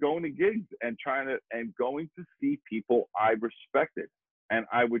 I'd be going to gigs and going to see people I respected, and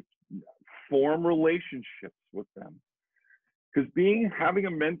I would form relationships with them. Because having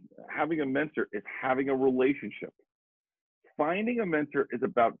a mentor is having a relationship. Finding a mentor is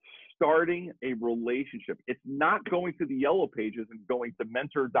about starting a relationship. It's not going to the yellow pages and going to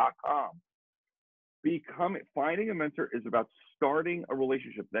mentor.com. Finding a mentor is about starting a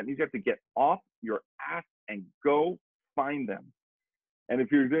relationship. That means you have to get off your ass and go find them. And if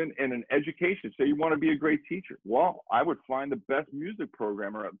you're in an education, say you want to be a great teacher, well, I would find the best music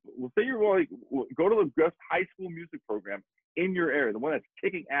programmer. Well, say you're like, go to the best high school music program in your area, the one that's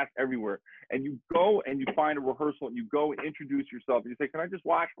kicking ass everywhere, and you go and you find a rehearsal and you go and introduce yourself and you say, can I just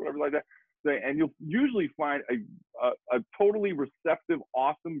watch, whatever like that, and you'll usually find a totally receptive,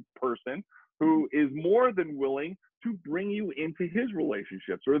 awesome person who is more than willing to bring you into his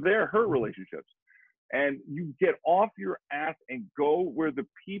relationships or her relationships. And you get off your ass and go where the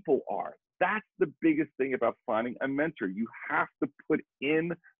people are. That's the biggest thing about finding a mentor. You have to put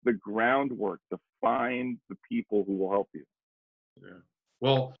in the groundwork to find the people who will help you. Yeah.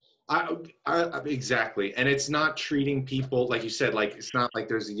 Well, I exactly. And it's not treating people, like you said, like, it's not like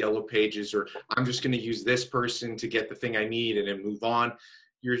there's a yellow pages or I'm just going to use this person to get the thing I need and then move on.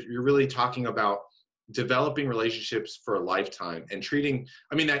 You're really talking about developing relationships for a lifetime and treating,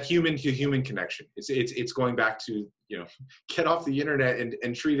 that human to human connection. It's going back to, you know, get off the internet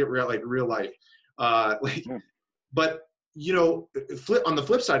and treat it like real life. But, you know, on the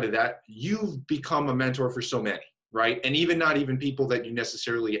flip side of that, you've become a mentor for so many, right? And even not even people that you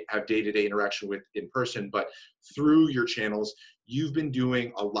necessarily have day-to-day interaction with in person, but through your channels, you've been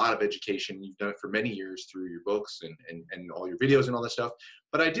doing a lot of education. You've done it for many years through your books and all your videos and all this stuff.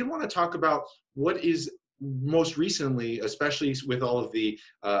 But I did want to talk about what is most recently, especially with all of the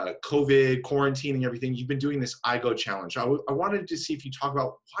COVID, quarantine and everything, you've been doing this Igoe challenge. I wanted to see if you talk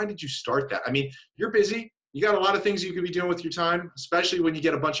about, why did you start that? I mean, you're busy. You got a lot of things you could be doing with your time, especially when you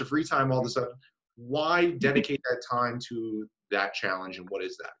get a bunch of free time all of a sudden. Why dedicate that time to that challenge, and what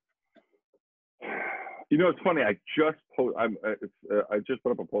is that? You know, it's funny. I just put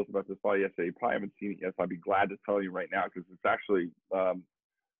up a post about this probably yesterday. You probably haven't seen it yet, so I'd be glad to tell you right now because it's actually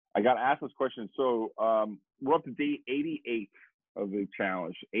I got asked this question. So we're up to day 88 of the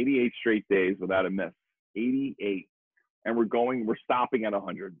challenge, 88 straight days without a miss, 88, and we're stopping at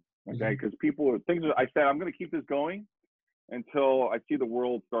 100. Okay, because I said I'm going to keep this going until I see the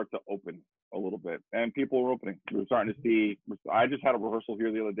world start to open a little bit, and people are opening. We're starting to see. I just had a rehearsal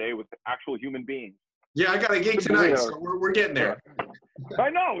here the other day with actual human beings. Yeah, I got a gig tonight, so we're getting there. I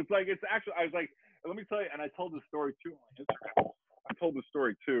know. It's actually. I was like, let me tell you, and I told this story too on my Instagram. I told the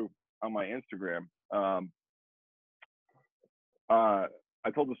story too on my Instagram. I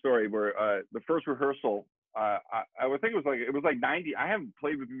told the story where the first rehearsal. I would think it was like 90. I haven't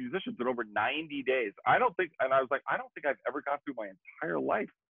played with musicians in over 90 days. I don't think I've ever got through my entire life.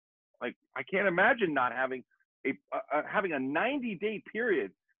 Like, I can't imagine not having having a 90-day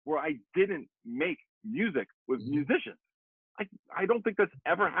period where I didn't make music with musicians. I don't think that's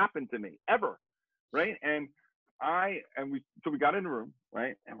ever happened to me, ever, right? And we got in the room,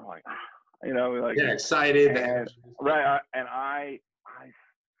 right? And we're like, we're like, yeah, excited, and, right? And I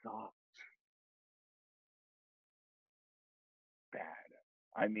sucked bad.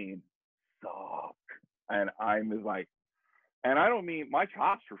 I mean, sucked. And I was like, and I don't mean, my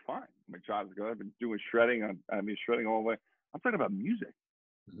chops are fine. My chops are good. I've been doing shredding. I've been shredding all the way. I'm talking about music,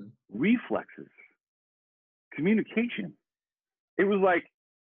 reflexes, communication. It was like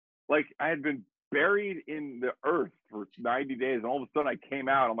I had been buried in the earth for 90 days, and all of a sudden I came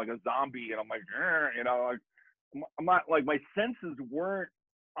out. I'm like a zombie, and I'm like, I'm not, like, my senses weren't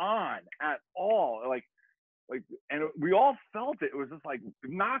on at all. Like, and we all felt it. It was just like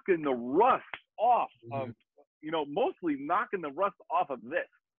knocking the rust off of, mostly knocking the rust off of this.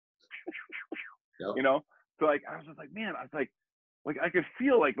 Yep. So like, I was just like, man, I was like I could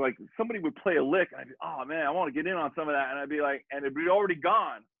feel like somebody would play a lick, and I'd be, oh man, I want to get in on some of that, and I'd be like, and it'd be already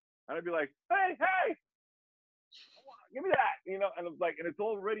gone, and I'd be like, hey, give me that, and it's like, and it's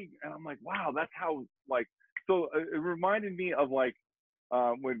already, and I'm like, wow, that's how, like, so it reminded me of like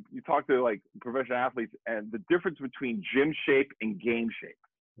when you talk to like professional athletes and the difference between gym shape and game shape.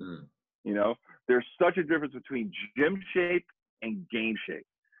 There's such a difference between gym shape and game shape,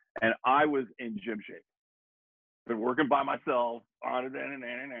 and I was in gym shape. Been working by myself on it, and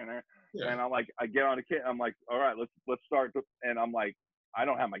I'm like, I get on a kit, I'm like, all right, let's start, and I'm like, I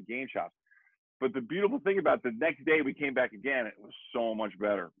don't have my game chops. But the beautiful thing about the next day we came back again, it was so much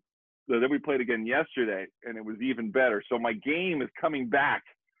better. So then we played again yesterday, and it was even better. So my game is coming back.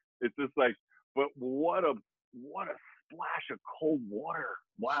 It's just like, but what a splash of cold water!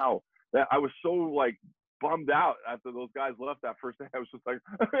 Wow, that I was so like bummed out after those guys left that first day. I was just like,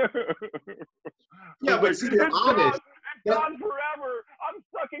 yeah, but see, you're honest. It's gone forever. I'm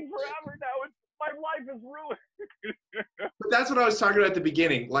sucking forever now. My life is ruined. But that's what I was talking about at the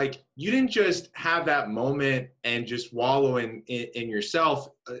beginning. Like, you didn't just have that moment and just wallow in yourself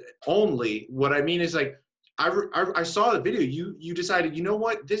only. What I mean is, like, I saw the video. You decided, you know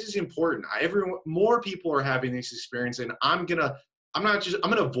what, this is important. More people are having this experience, and I'm gonna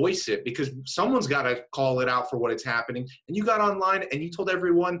voice it, because someone's got to call it out for what it's happening. And you got online and you told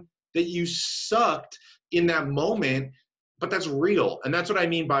everyone that you sucked in that moment, but that's real. And that's what I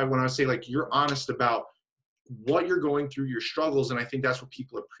mean by when I say, like, you're honest about what you're going through, your struggles. And I think that's what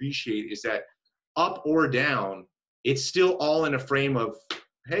people appreciate, is that up or down, it's still all in a frame of,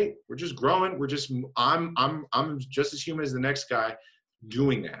 hey, we're just growing. I'm just as human as the next guy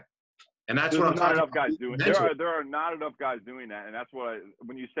doing that. And that's what I'm talking about. There are not enough guys doing that. And that's what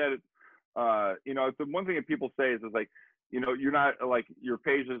when you said it, the one thing that people say is like, you're not, like, your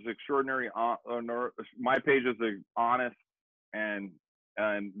page is extraordinary. My page is honest, and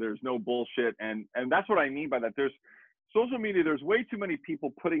there's no bullshit. And that's what I mean by that. There's social media. There's way too many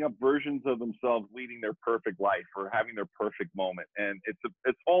people putting up versions of themselves leading their perfect life or having their perfect moment. And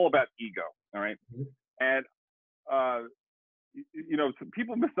it's all about ego. All right. And,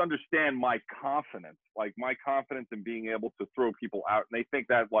 people misunderstand my confidence, like my confidence in being able to throw people out. And they think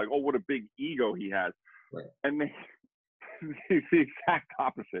that, like, oh, what a big ego he has. Right. And it's the exact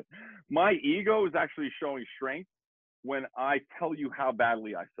opposite. My ego is actually showing strength when I tell you how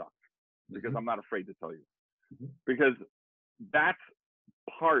badly I suck, because I'm not afraid to tell you, because that's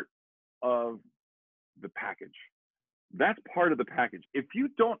part of the package. That's part of the package. If you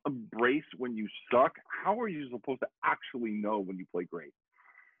don't embrace when you suck, how are you supposed to actually know when you play great?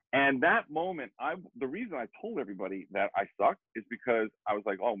 And that moment, the reason I told everybody that I sucked is because I was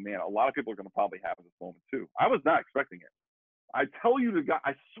like, oh man, a lot of people are going to probably have this moment too. I was not expecting it. I tell you to God,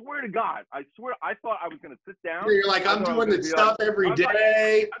 I swear to God, I thought I was going to sit down. You're like, I'm doing this stuff every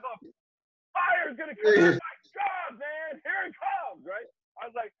day. I thought fire's going to come. Oh my God, man, here it comes, right? I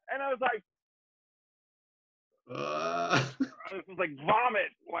was like, it was like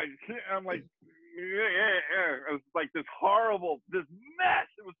vomit. Like, I'm like, yeah. It was like this horrible, this mess.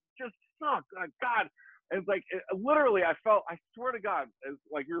 It was just sucked. God. And it's like, literally, I swear to God, it's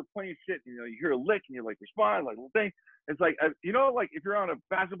like you were playing shit, and, you hear a lick, and you're like, respond, like, little thing. It's like, like if you're on a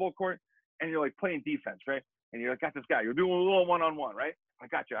basketball court, and you're like playing defense, right? And you're like, got this guy, you're doing a little one-on-one, right? I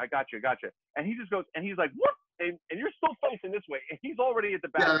got you. And he just goes, and he's like, what? And you're still facing this way, and he's already at the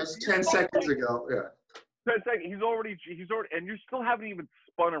basket. Yeah, that's 10 seconds ago, yeah. 10 seconds, he's already, and you still haven't even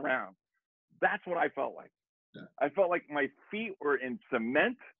spun around. That's what I felt like. Yeah. I felt like my feet were in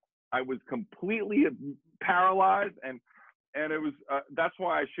cement. I was completely paralyzed, and it was that's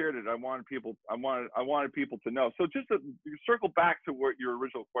why I shared it. I wanted people to know. So just to circle back to what your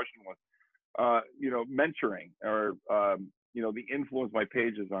original question was, mentoring, or the influence my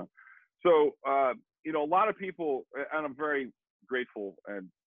page is on. So a lot of people, and I'm very grateful, and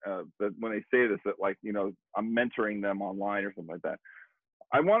that when they say this, that like I'm mentoring them online or something like that.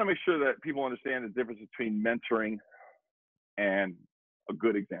 I want to make sure that people understand the difference between mentoring and a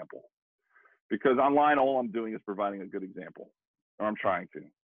good example. Because online, all I'm doing is providing a good example, or I'm trying to.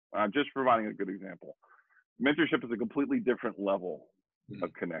 I'm just providing a good example. Mentorship is a completely different level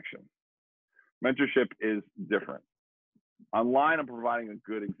of connection. Mentorship is different. Online, I'm providing a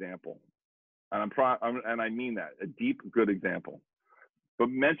good example, and I mean that, a deep, good example. But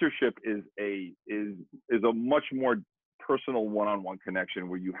mentorship is a much more personal one-on-one connection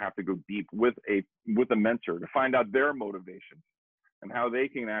where you have to go deep with a mentor to find out their motivations and how they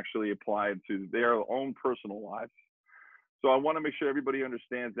can actually apply it to their own personal lives. So I want to make sure everybody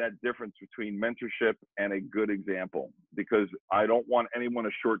understands that difference between mentorship and a good example, because I don't want anyone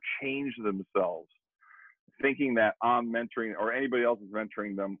to shortchange themselves thinking that I'm mentoring or anybody else is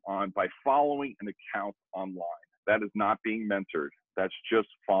mentoring them by following an account online. That is not being mentored. That's just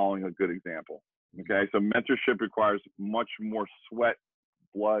following a good example. Okay, so mentorship requires much more sweat,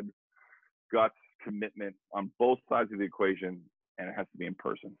 blood, guts, commitment on both sides of the equation, and it has to be in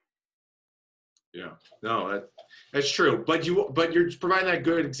person. Yeah, no, that's true. But you're providing that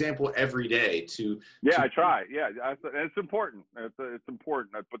good example every day to. Yeah, I try. Yeah, it's important. It's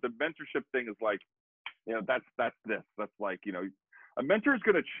important. But the mentorship thing is like, that's this. That's like, a mentor is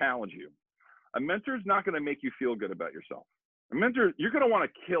going to challenge you. A mentor is not going to make you feel good about yourself. A mentor, you're going to want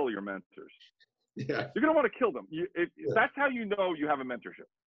to kill your mentors. Yeah. You're going to want to kill them. That's how you know you have a mentorship.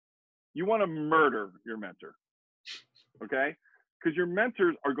 You want to murder your mentor, okay? Because your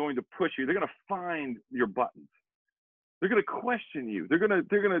mentors are going to push you. They're going to find your buttons. They're going to question you. They're going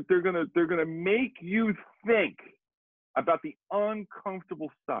to make you think about the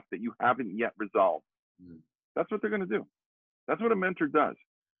uncomfortable stuff that you haven't yet resolved. That's what they're going to do. That's what a mentor does.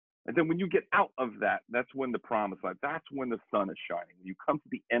 And then when you get out of that, that's when the promise lies. That's when the sun is shining. You come to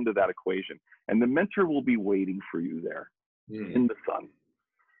the end of that equation, and the mentor will be waiting for you there in the sun.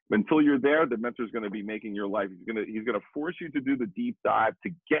 Until you're there, the mentor is going to be making your life. He's going to force you to do the deep dive to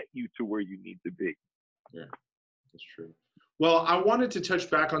get you to where you need to be. Yeah, that's true. Well, I wanted to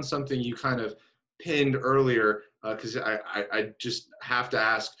touch back on something you kind of pinned earlier, because I just have to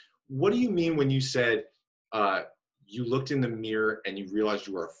ask, what do you mean when you said you looked in the mirror and you realized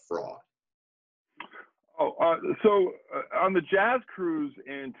you were a fraud? So on the Jazz Cruise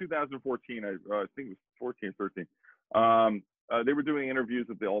in 2014, I think it was 14 or 13, they were doing interviews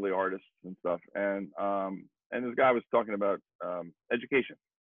with all the artists and stuff, and this guy was talking about education,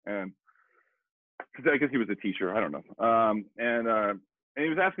 and because I guess he was a teacher, I don't know, and he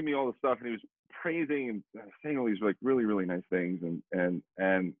was asking me all this stuff, and he was praising and saying all these like really, really nice things, and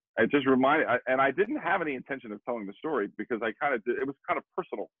I just reminded, and I didn't have any intention of telling the story because I kind of did, it was kind of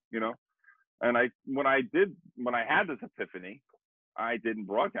personal, and when I had this epiphany, I didn't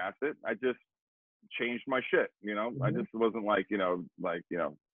broadcast it. I just changed my shit, I just wasn't like, to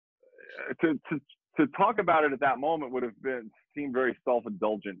talk about it at that moment would have seemed very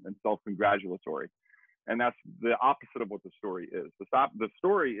self-indulgent and self-congratulatory. And that's the opposite of what the story is. The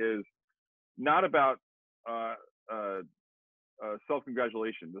story is not about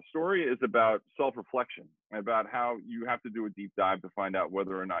self-congratulation. The story is about self-reflection, about how you have to do a deep dive to find out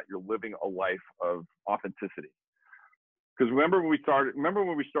whether or not you're living a life of authenticity. Because remember when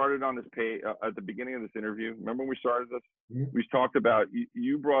we started on this page at the beginning of this interview? Remember when we started this? We talked about,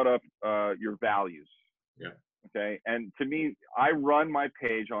 you brought up your values. Yeah. Okay. And to me, I run my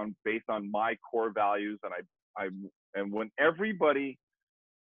page based on my core values, and when everybody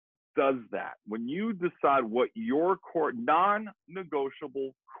does that, when you decide what your core,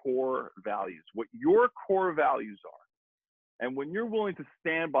 non-negotiable core values, what your core values are, and when you're willing to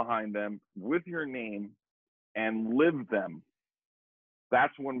stand behind them with your name and live them,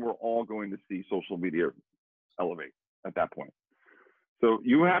 that's when we're all going to see social media elevate at that point. So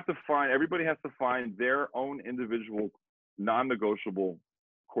everybody has to find their own individual non-negotiable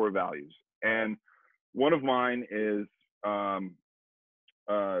core values. And one of mine is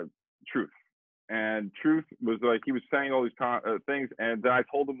Truth. And Truth was like, he was saying all these things, and then I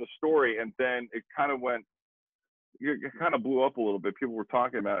told him the story, and then it kind of blew up a little bit. People were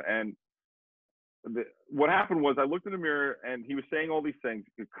talking about it, and what happened was I looked in the mirror, and he was saying all these things,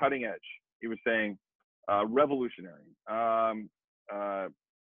 cutting edge. He was saying revolutionary about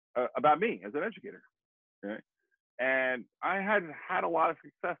me as an educator. Okay? And I had had a lot of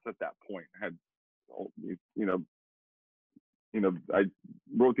success at that point. I had, I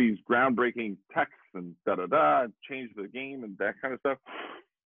wrote these groundbreaking texts and changed the game and that kind of stuff.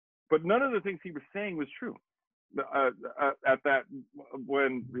 But none of the things he was saying was true. At that,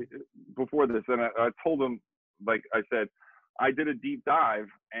 before this, and I told him, like I said, I did a deep dive,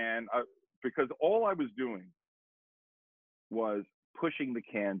 and because all I was doing was pushing the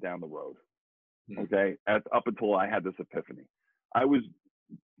can down the road. Okay, up until I had this epiphany, I was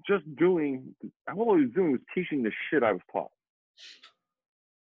just doing. All I was doing was teaching the shit I was taught.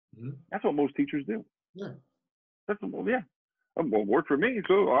 That's what most teachers do. Yeah. Well, worked for me,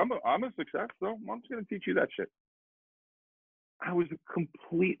 so I'm a success. So I'm just gonna teach you that shit. I was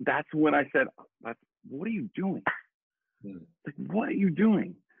that's when I said, what are you doing? Like, what are you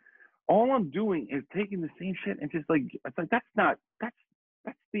doing? All I'm doing is taking the same shit and just like, it's like, that's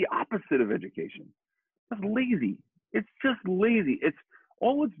the opposite of education. That's lazy. It's just lazy.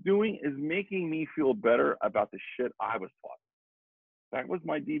 All it's doing is making me feel better about the shit I was taught. That was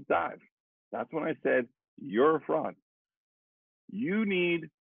my deep dive. That's when I said, you're a fraud. You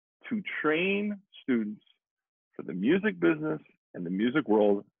need to train students for the music business and the music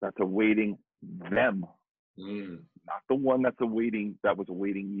world that's awaiting them, not the one that was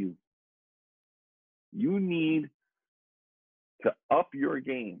awaiting you. You need to up your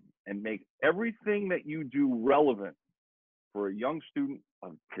game and make everything that you do relevant for a young student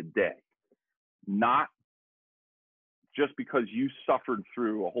of today, not just because you suffered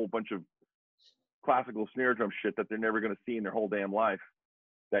through a whole bunch of classical snare drum shit that they're never going to see in their whole damn life,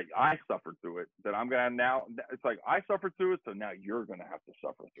 that I suffered through it, that I'm going to now, it's like I suffered through it, so now you're going to have to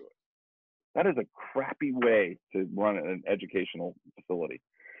suffer through it. That is a crappy way to run an educational facility.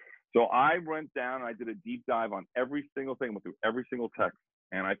 So I went down and I did a deep dive on every single thing, went through every single text,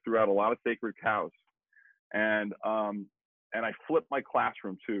 and I threw out a lot of sacred cows. And I flipped my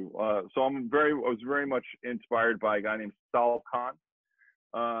classroom too. So I was very much inspired by a guy named Sal Khan,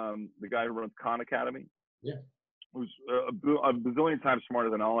 the guy who runs Khan Academy. Yeah. Who's a bazillion times smarter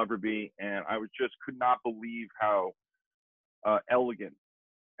than I'll ever be. And I could not believe how elegant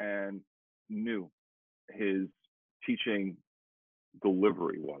and new his teaching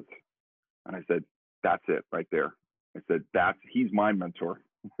delivery was. And I said, that's it right there. I said, he's my mentor.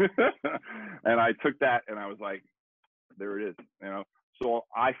 And I took that and I was like, there it is, So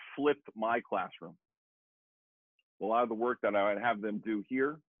I flipped my classroom. A lot of the work that I would have them do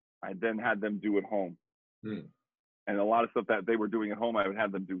here, I then had them do at home. And a lot of stuff that they were doing at home, I would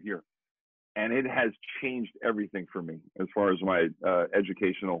have them do here. And it has changed everything for me as far as my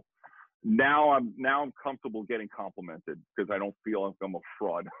educational. Now I'm comfortable getting complimented because I don't feel like I'm a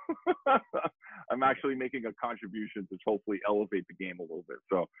fraud. I'm actually making a contribution to hopefully elevate the game a little bit.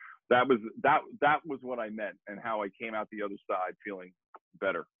 So that was what I meant, and how I came out the other side feeling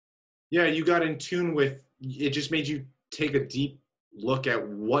better. Yeah, you got in tune with it. Just made you take a deep look at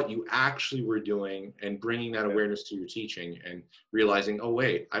what you actually were doing and bringing that awareness to your teaching and realizing, oh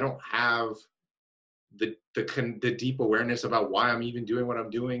wait, I don't have the deep awareness about why I'm even doing what I'm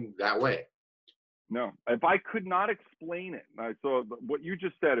doing that way. No, if I could not explain it. So what you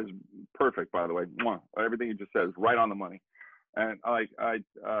just said is perfect, by the way. Everything you just said is right on the money. And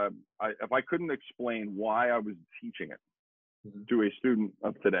if I couldn't explain why I was teaching it to a student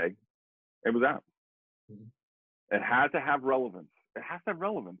of today, it was out. It had to have relevance. It has to have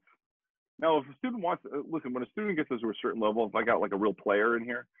relevance. Now, if a student wants, listen, when a student gets to a certain level, if I got like a real player in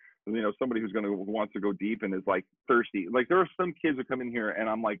here, somebody who wants to go deep and is like thirsty. Like there are some kids that come in here and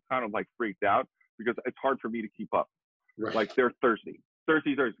I'm like kind of like freaked out because it's hard for me to keep up. Right. Like they're thirsty. Give.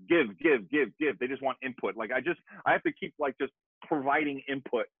 They just want input. Like I have to keep like just providing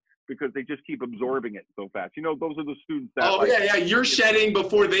input because they just keep absorbing it so fast. Those are the students that. Oh yeah. You're shedding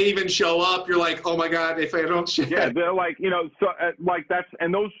before they even show up. You're like, oh my God, if I don't shed. Yeah, they're like, so like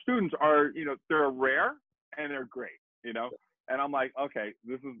and those students are, they're rare and they're great, And I'm like, okay,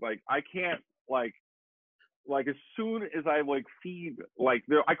 this is like, I can't like as soon as I like feed, like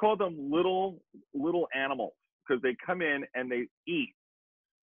I call them little animals because they come in and they eat.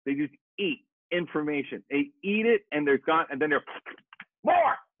 They just eat information. They eat it and and then they're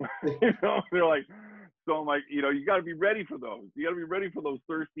more. They're like, So I'm like, you know, you got to be ready for those. You got to be ready for those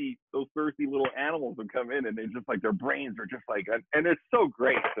thirsty little animals that come in, and they just like, their brains are just like, and it's so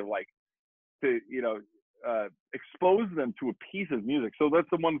great to like, to, you know, expose them to a piece of music. So that's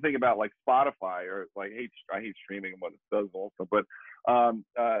the one thing about like Spotify, or like, I hate streaming and what it does also, but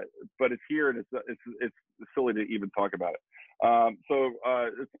it's here, and it's silly to even talk about it. So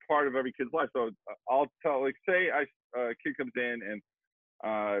it's part of every kid's life. So I'll tell, like, say a kid comes in and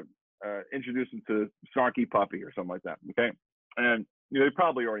introduce them to Snarky Puppy or something like that. Okay. And, you know, they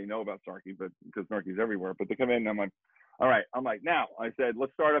probably already know about Snarky, but because Snarky's everywhere, but they come in and I'm like, all right. I'm like, now I said,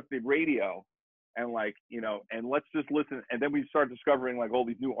 let's start up the radio and like, you know, and let's just listen. And then we start discovering like all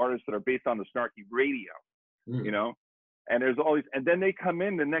these new artists that are based on the Snarky radio, you know, and there's all these, and then they come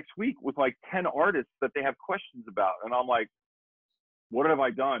in the next week with like 10 artists that they have questions about. And I'm like, what have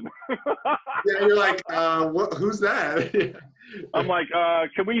I done? Yeah, you're like, who's that? I'm like,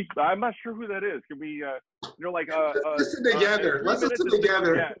 I'm not sure who that is. Can we, you're like, listen together. Let's listen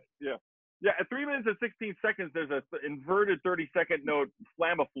together. Yeah. At 3 minutes and 16 seconds, there's a inverted 30-second note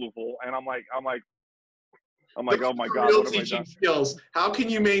flamaflufel, and I'm like, oh my God, real what have I teaching done? skills. How can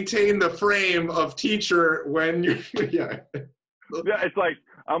you maintain the frame of teacher when you're, yeah. Yeah, it's like,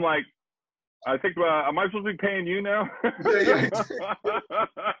 I'm like, I think, am I supposed to be paying you now? Yeah.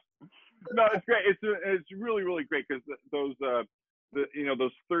 No, it's great. It's really, really great, because those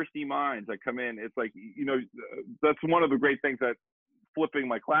those thirsty minds that come in, it's like, you know, that's one of the great things that flipping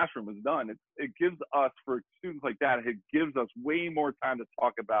my classroom has done. It gives us, for students like that, it gives us way more time to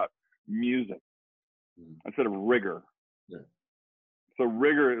talk about music instead of rigor. Yeah. So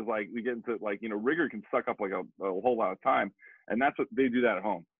rigor is like, we get into like, you know, rigor can suck up like a whole lot of time, and that's what they do that at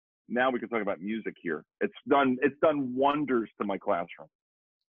home. Now we can talk about music here. It's done wonders to my classroom.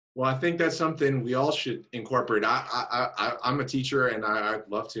 Well, I think that's something we all should incorporate. I'm a teacher, and I'd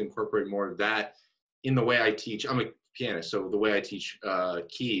love to incorporate more of that in the way I teach. I'm a pianist, so the way I teach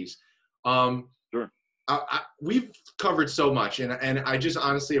keys. Sure. We've covered so much, and I just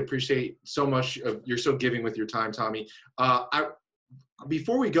honestly appreciate so much of, you're so giving with your time, Tommy.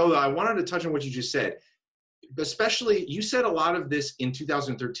 Before we go, though, I wanted to touch on what you just said. Especially, you said a lot of this in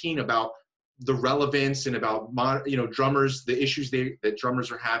 2013 about the relevance and about drummers, the issues that drummers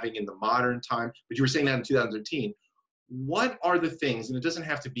are having in the modern time. But you were saying that in 2013. What are the things, and it doesn't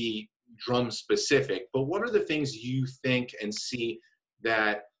have to be drum specific, but what are the things you think and see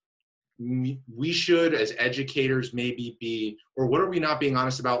that we should, as educators, maybe be, or what are we not being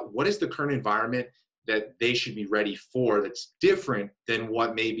honest about? What is the current environment that they should be ready for that's different than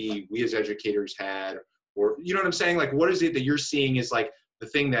what maybe we as educators had? Or, you know what I'm saying? Like, what is it that you're seeing is like the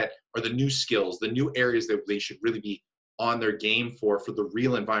thing that are the new skills, the new areas that they should really be on their game for the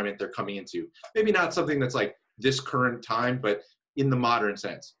real environment they're coming into? Maybe not something that's like this current time, but in the modern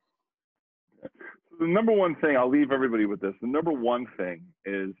sense. The number one thing, I'll leave everybody with this. The number one thing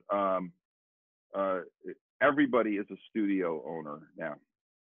is everybody is a studio owner now.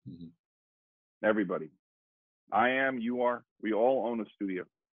 Mm-hmm. Everybody. I am, you are, we all own a studio.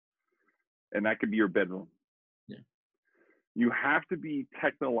 And that could be your bedroom. Yeah. You have to be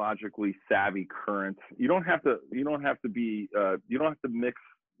technologically savvy, current. You don't have to mix,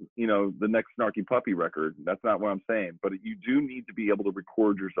 you know, the next Snarky Puppy record. That's not what I'm saying. But you do need to be able to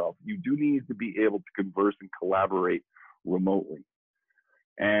record yourself. You do need to be able to converse and collaborate remotely.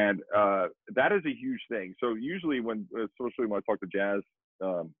 And that is a huge thing. So usually especially when I talk to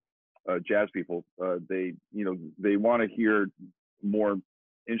jazz people, they want to hear more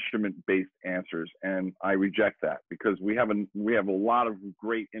instrument-based answers, and I reject that, because we have a lot of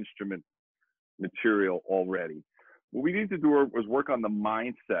great instrument material already. What we need to do is work on the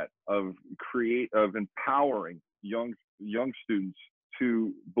mindset of empowering young students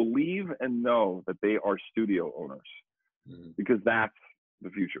to believe and know that they are studio owners, because that's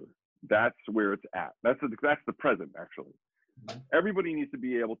the future. That's where it's at. That's the present, actually. Everybody needs to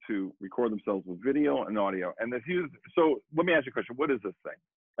be able to record themselves with video and audio. And so let me ask you a question. What is this thing?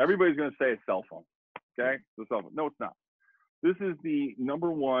 Everybody's going to say a cell phone. Okay? It's a cell phone. No, it's not. This is the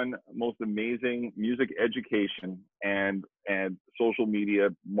number one most amazing music education and social media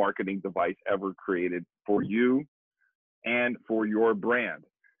marketing device ever created for you and for your brand.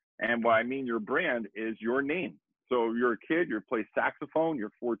 And what I mean your brand is your name. So you're a kid, you play saxophone,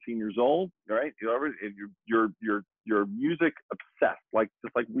 you're 14 years old, right? You're music obsessed,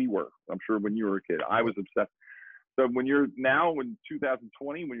 just like we were. I'm sure when you were a kid, I was obsessed. So when you're now in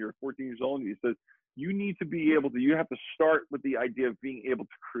 2020, when you're 14 years old, he says you need to be able to. You have to start with the idea of being able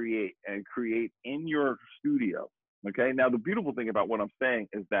to create in your studio. Okay. Now the beautiful thing about what I'm saying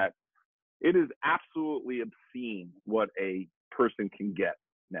is that it is absolutely obscene what a person can get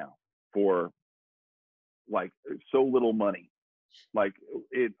now for like so little money. Like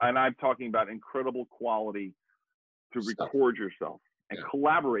it, and I'm talking about incredible quality to record yourself and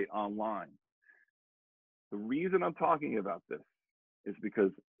collaborate online. The reason I'm talking about this is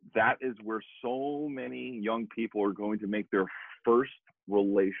because that is where so many young people are going to make their first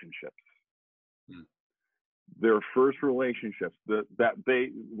relationships. Their first relationships that they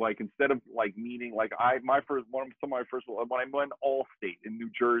like, instead of like meeting, like my first when I won Allstate in New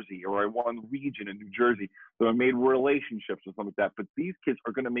Jersey, or I won Region in New Jersey, so I made relationships or something like that. But these kids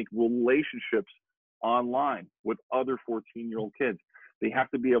are going to make relationships online with other 14-year-old kids. They have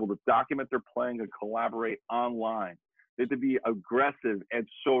to be able to document their playing and collaborate online. They have to be aggressive and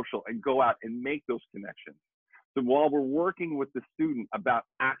social and go out and make those connections. So while we're working with the student about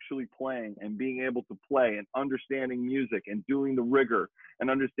actually playing and being able to play and understanding music and doing the rigor and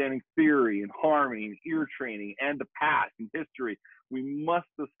understanding theory and harmony and ear training and the past and history, we must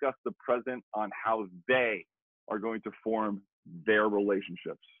discuss the present on how they are going to form their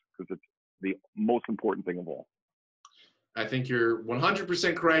relationships, because it's the most important thing of all. I think you're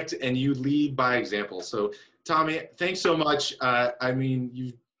 100% correct, and you lead by example. So, Tommy, thanks so much. I mean,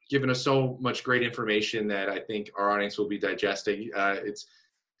 you've given us so much great information that I think our audience will be digesting.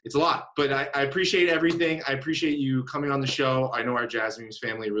 It's a lot, but I appreciate everything. I appreciate you coming on the show. I know our JazzMemes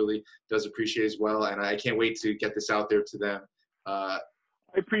family really does appreciate as well, and I can't wait to get this out there to them. I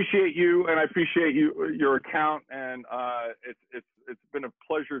appreciate you, and I appreciate your account, and it's been a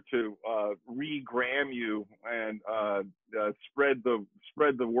pleasure to re-gram you and spread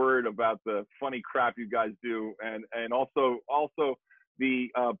the word about the funny crap you guys do, and also the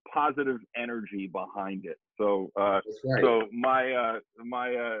positive energy behind it. So so my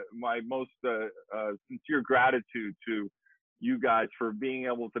most sincere gratitude to you guys for being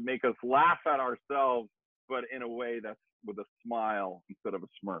able to make us laugh at ourselves, but in a way that's with a smile instead of a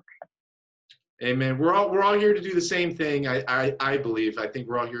smirk. Hey man, we're all here to do the same thing. I believe. I think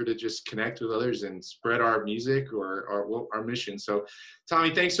we're all here to just connect with others and spread our music or our mission. So, Tommy,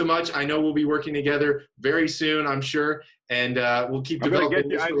 thanks so much. I know we'll be working together very soon, I'm sure, and we'll keep developing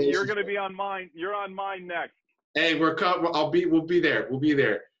this relationship. You're going to be on mine. You're on mine next. Hey, we'll be there. We'll be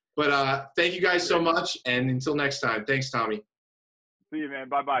there. But thank you guys so much, and until next time. Thanks, Tommy. See you, man.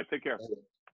 Bye bye. Take care.